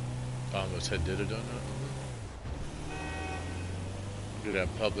 I almost said did a donut. Do that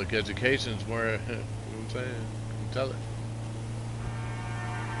public education's more, you know what I'm saying? You tell it.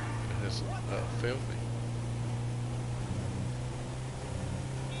 It's filthy.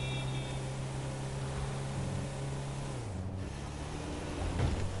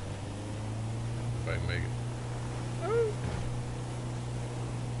 If I can make it. Oh.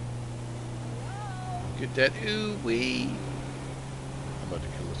 Get that ooh wee. I'm about to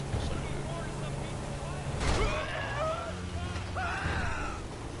kill this one.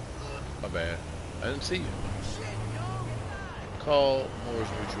 My bad. I didn't see you. Call Moore's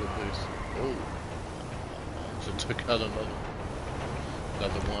Mutual, please. Oh. So took out another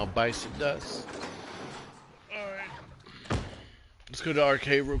one bites the dust. Alright. Let's go to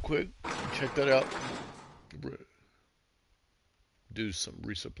arcade real quick. Check that out. Do some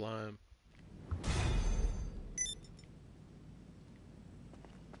resupplying.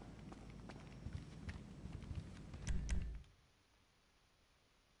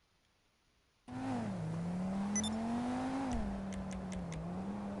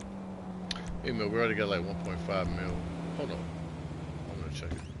 Hey man, we already got like 1.5 mil. Hold on. I'm gonna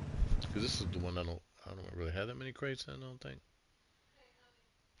check it. Cause this is the one I don't really have that many crates in, I don't think.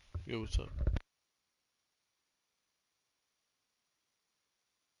 Yo, what's up?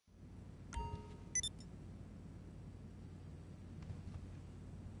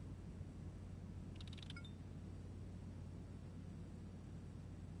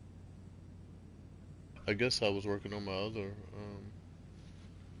 I guess I was working on my other,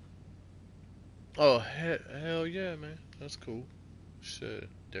 oh, hell yeah, man. That's cool. Shit,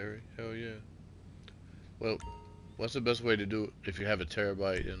 Derry, hell yeah. Well, what's the best way to do it if you have a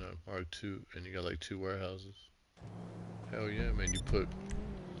terabyte in a Mark II and you got like 2 warehouses? Hell yeah, man. You put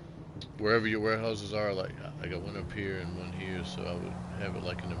wherever your warehouses are, like I got one up here and one here, so I would have it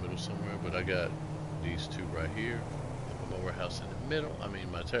like in the middle somewhere, but I got these 2 right here. I put my warehouse in the middle, I mean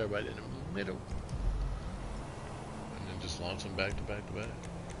my terabyte in the middle. And then just launch them back to back to back.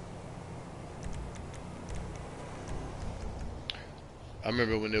 I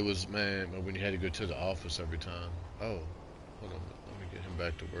remember when it was, man, when you had to go to the office every time. Oh, hold on, let me get him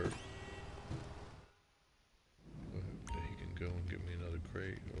back to work. He can go and get me another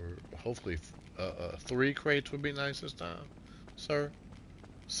crate, or hopefully 3 crates would be nice this time. Sir?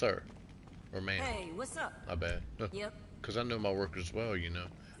 Sir. Or ma'am. Hey, what's up? My bad. Yep. Because I know my workers well, you know.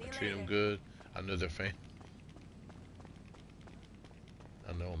 See I you treat them later. good. I know their fan.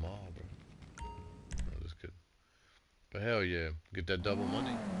 I know them all, bro. I'm just kidding. But hell yeah, get that double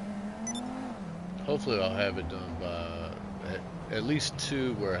money. Hopefully I'll have it done by at least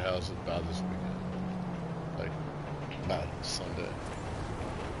 2 warehouses by this weekend. Like, by Sunday.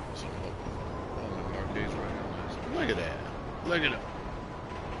 So I'm hoping. Oh, the marquee's right here. Nice. Look at that. Look at it.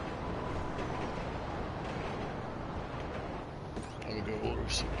 I'm gonna go order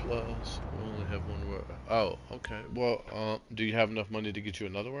supplies. We only have one warehouse. Oh, okay. Well, do you have enough money to get you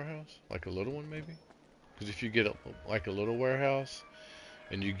another warehouse? Like a little one, maybe? Because if you get like a little warehouse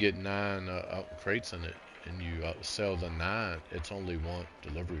and you get 9 crates in it, and you sell the 9, it's only one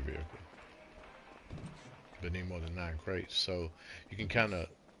delivery vehicle. But need more than 9 crates, so you can kind of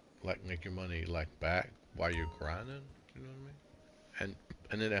like make your money like back while you're grinding. You know what I mean?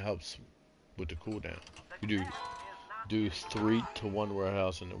 And then it helps with the cooldown. You do 3 to one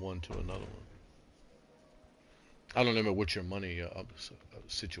warehouse and then 1 to another one. I don't know what your money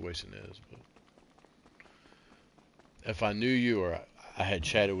situation is, but if I knew you or I had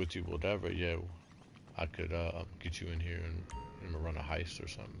chatted with you, whatever, yeah, I could get you in here and run a heist or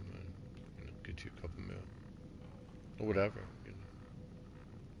something, and get you a couple mil or whatever. You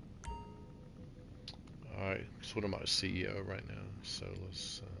know. All right, so what am I, CEO right now? So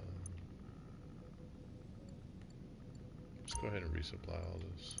let's go ahead and resupply all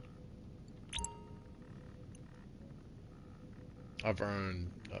this. I've earned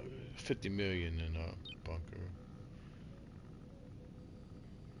 50 million in a bunker.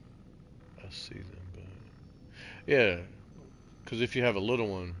 I see them, but yeah, because if you have a little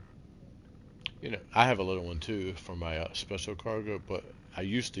one, you know, I have a little one too for my special cargo, but I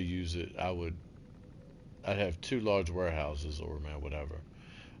used to use it. I'd have 2 large warehouses or man, whatever.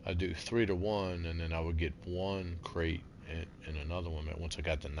 I'd do 3 to 1, and then I would get 1 crate and another one. And once I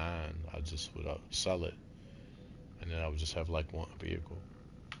got the 9, I just would sell it, and then I would just have like 1 vehicle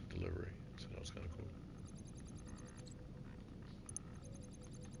delivery. So that was kind of cool.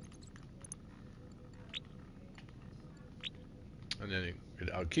 And then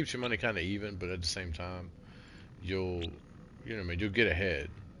it keeps your money kind of even, but at the same time, you'll, you know, what I mean, you'll get ahead.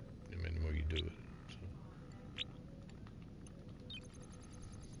 I mean, the more you do it. So.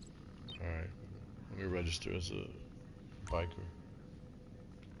 All right, let me register as a biker.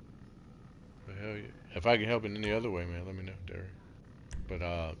 But hell yeah! If I can help in any other way, man, let me know, Derek. But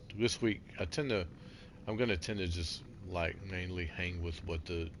this week I'm gonna tend to just like mainly hang with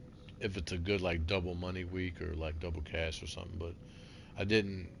if it's a good like double money week or like double cash or something. But I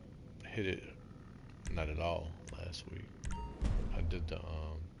didn't hit it, not at all last week. I did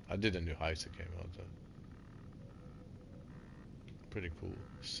the new heist that came out though. Pretty cool.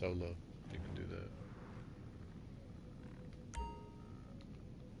 Solo, you can do that.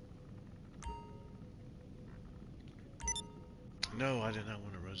 No, I did not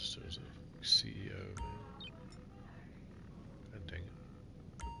want to register as a CEO, man. God dang it.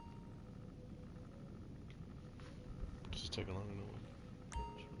 This is taking longer than what?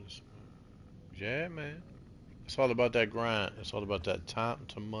 It's really smart. Yeah, man. It's all about that grind. It's all about that time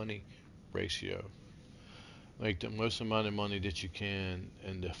to money ratio. Make the most amount of money that you can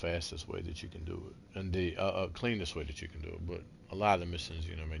in the fastest way that you can do it, and the cleanest way that you can do it. But a lot of the missions,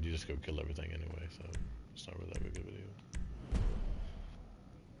 you know, man, you just go kill everything anyway, so it's not really that big of a deal.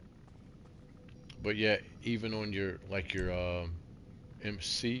 But yeah, even on your like your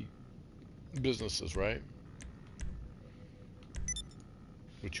MC businesses, right?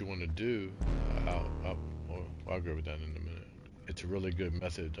 What you want to do, I'll go over that in a minute. It's a really good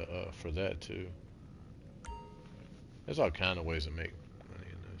method for that too. There's all kind of ways to make money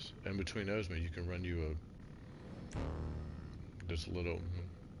in this. And between those, man, you can run you there's little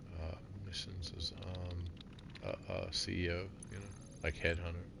missions as CEO, you know, like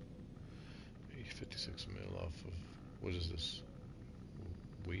headhunter. 56 mil off of what is this?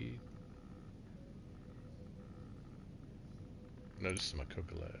 Weed? No, this is my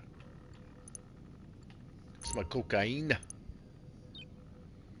coca lab. It's my cocaine.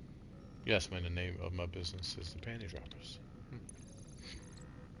 Yes, man, the name of my business is the Panty Droppers.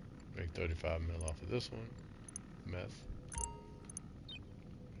 Make 35 mil off of this one. Meth.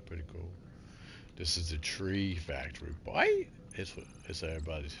 Pretty cool. This is the tree factory. Boy, it's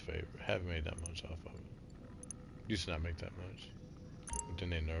everybody's favorite. Haven't made that much off of it. Used to not make that much. But then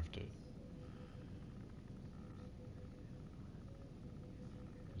they nerfed it.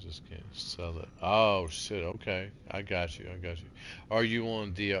 Just can't sell it. Oh shit, okay. I got you. Are you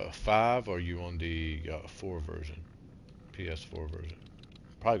on the 5 or are you on the 4 version? PS4 version.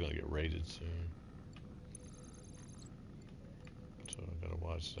 probably gonna get raided soon. So I gotta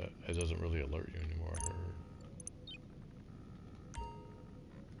watch that. It doesn't really alert you anymore, I heard.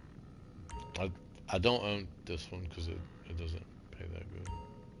 I don't own this one because it doesn't pay that good.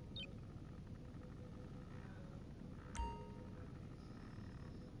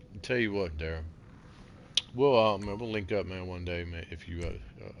 I'll tell you what, Daryl. Man, we'll link up, man, one day, man, if you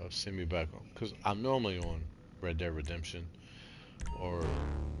send me back on. Because I'm normally on Red Dead Redemption or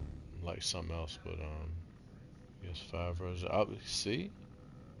like something else, but PS5 version. See?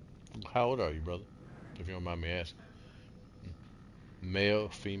 How old are you, brother? If you don't mind me asking. Male,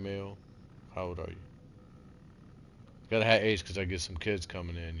 female, how old are you? Gotta have age because I get some kids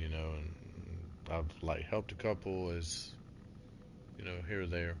coming in, you know, and I've like helped a couple as, you know, here or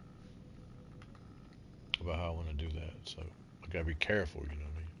there about how I want to do that. So I gotta be careful, you know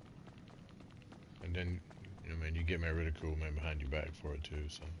what I mean? And then, you know, man, you get my ridicule, man, behind your back for it too.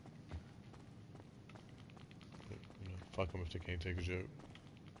 So, but, you know, fuck them if they can't take a joke.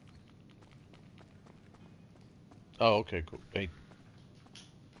 Oh, okay, cool. Hey,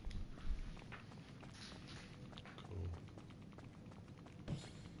 cool.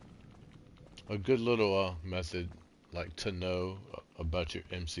 A good little method, like to know about your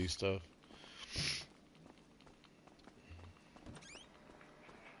MC stuff.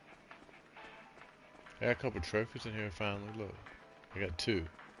 I got a couple trophies in here finally. Look, I got 2.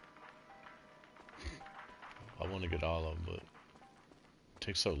 I want to get all of them, but it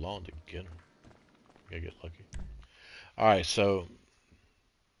takes so long to get them. Gotta get lucky. All right, so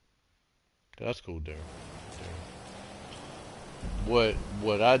that's cool, Darren. What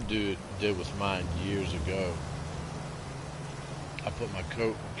I did with mine years ago, I put my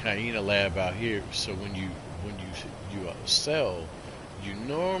Cocaina lab out here, so when you sell, you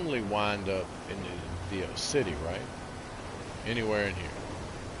normally wind up in the city, right? Anywhere in here.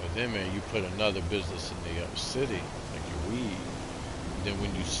 But then, man, you put another business in the city, like your weed. Then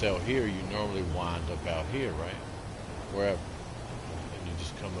when you sell here, you normally wind up out here, right? Wherever. And you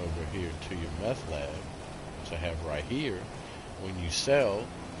just come over here to your meth lab, which I have right here. When you sell,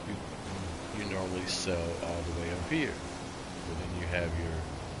 you normally sell all the way up here. But then you have your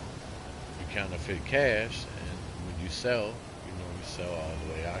counterfeit cash, and when you sell, you normally sell all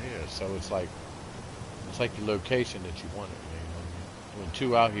the way out here. So it's like the location that you want it, man. You know what I mean? Doing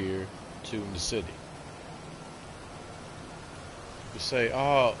 2 out here, 2 in the city. You say,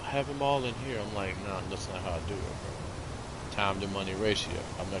 oh, have them all in here. I'm like, nah, that's not how I do it, bro. Time to money ratio.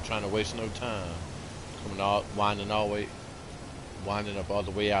 I'm not trying to waste no time winding up all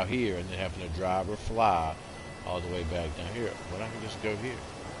the way out here and then having to drive or fly all the way back down here. But I can just go here.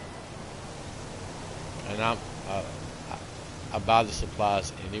 And I buy the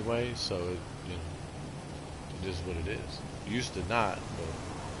supplies anyway, so it, you know, it is what it is. Used to not, but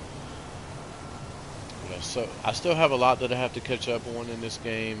you know, so I still have a lot that I have to catch up on in this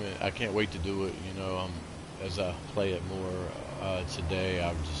game, and I can't wait to do it. You know, as I play it more today,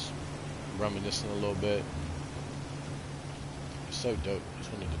 I'm just reminiscing a little bit. It's so dope. It's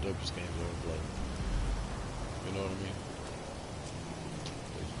one of the dopest games I've ever played. You know what I mean?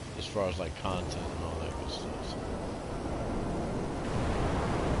 As far as like content and all that good stuff. So.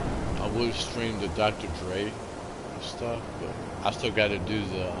 I would stream the Dr. Dre stuff, but I still got to do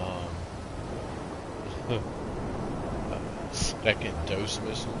the second dose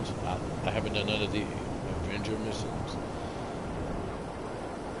missions. I haven't done none of the Avenger missions.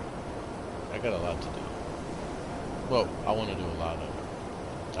 I got a lot to do. Well, I want to do a lot of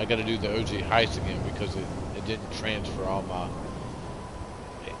it. I got to do the OG heist again because it didn't transfer all my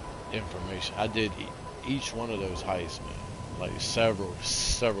information. I did each one of those heists, man, like several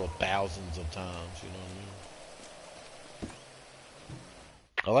thousands of times. You know what I mean?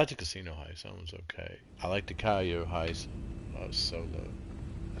 I like the casino heist. That one's okay. I like the Cayo heist. Solo.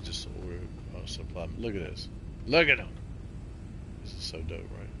 I just ordered supply. Look at this. Look at them. This is so dope,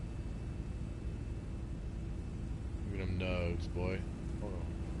 right? Look at them nugs, boy. Hold on.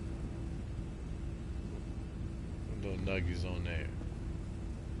 Little nuggies on there.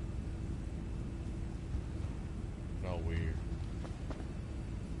 All weird.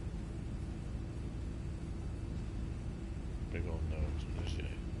 Big old nose on this shit.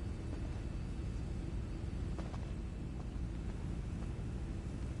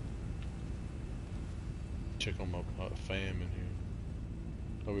 Check on my fam in here.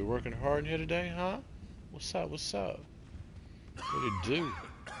 Are we working hard in here today, huh? What's up? What's up? What it do?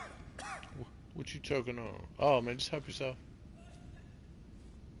 What you choking on? Oh man, just help yourself.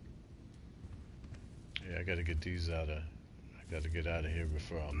 Yeah, I gotta get these out of. I gotta get out of here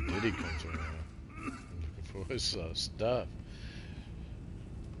before Diddy comes around. I'm looking for his stuff.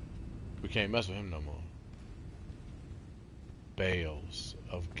 can't mess with him no more. Bales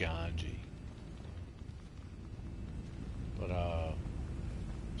of ganji. But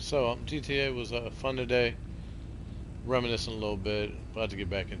so GTA was fun today. Reminiscing a little bit. About to get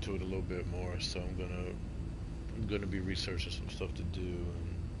back into it a little bit more. So I'm gonna be researching some stuff to do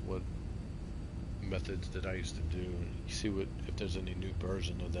and what methods that I used to do, and see what if there's any new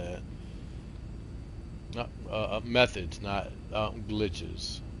version of that. Not methods, not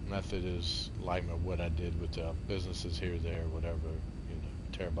glitches. Method is like what I did with businesses here, there, whatever, you know,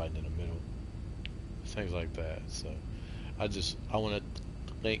 terabyte in the middle, things like that. So I want to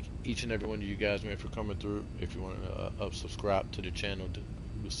thank each and every one of you guys, man, for coming through. If you want to subscribe to the channel to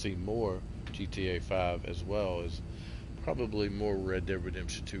see more GTA 5, as well as probably more Red Dead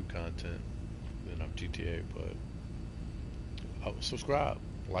Redemption 2 content than GTA, but subscribe,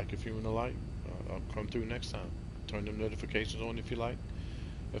 like if you want to like. I'll come through next time. Turn them notifications on if you like.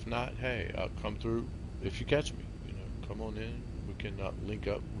 If not, hey, I'll come through if you catch me. You know, come on in. We can link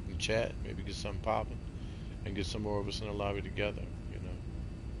up. We can chat. Maybe get something popping, and get some more of us in the lobby together. You know,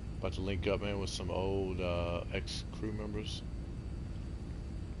 about to link up, man, with some old ex-crew members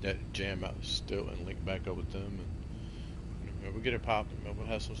that jam out still, and link back up with them, and you know, we'll get it popping. We'll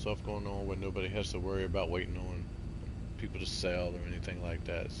have some stuff going on where nobody has to worry about waiting on people to sell or anything like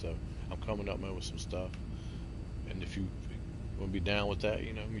that. So I'm coming up, man, with some stuff, and if you want to be down with that,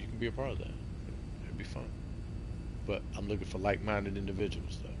 you know, you can be a part of that. It'd be fun. But I'm looking for like-minded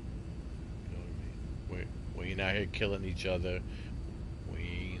individuals, though. You know what I mean? We ain't out here killing each other.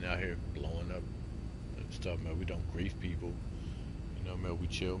 We ain't out here blowing up and stuff, man. We don't grief people. You know, man, we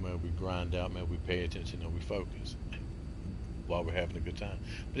chill, man. We grind out, man. We pay attention, and we focus while we're having a good time.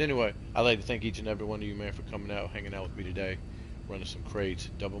 But anyway, I'd like to thank each and every one of you, man, for coming out, hanging out with me today, running some crates,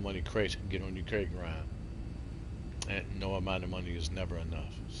 double money crates, and get on your crate grind. And no amount of money is never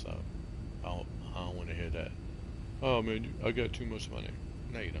enough. So I don't want to hear that. Oh man, I got too much money.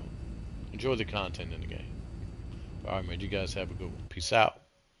 No, you don't. Enjoy the content in the game. All right, man. You guys have a good one. Peace out.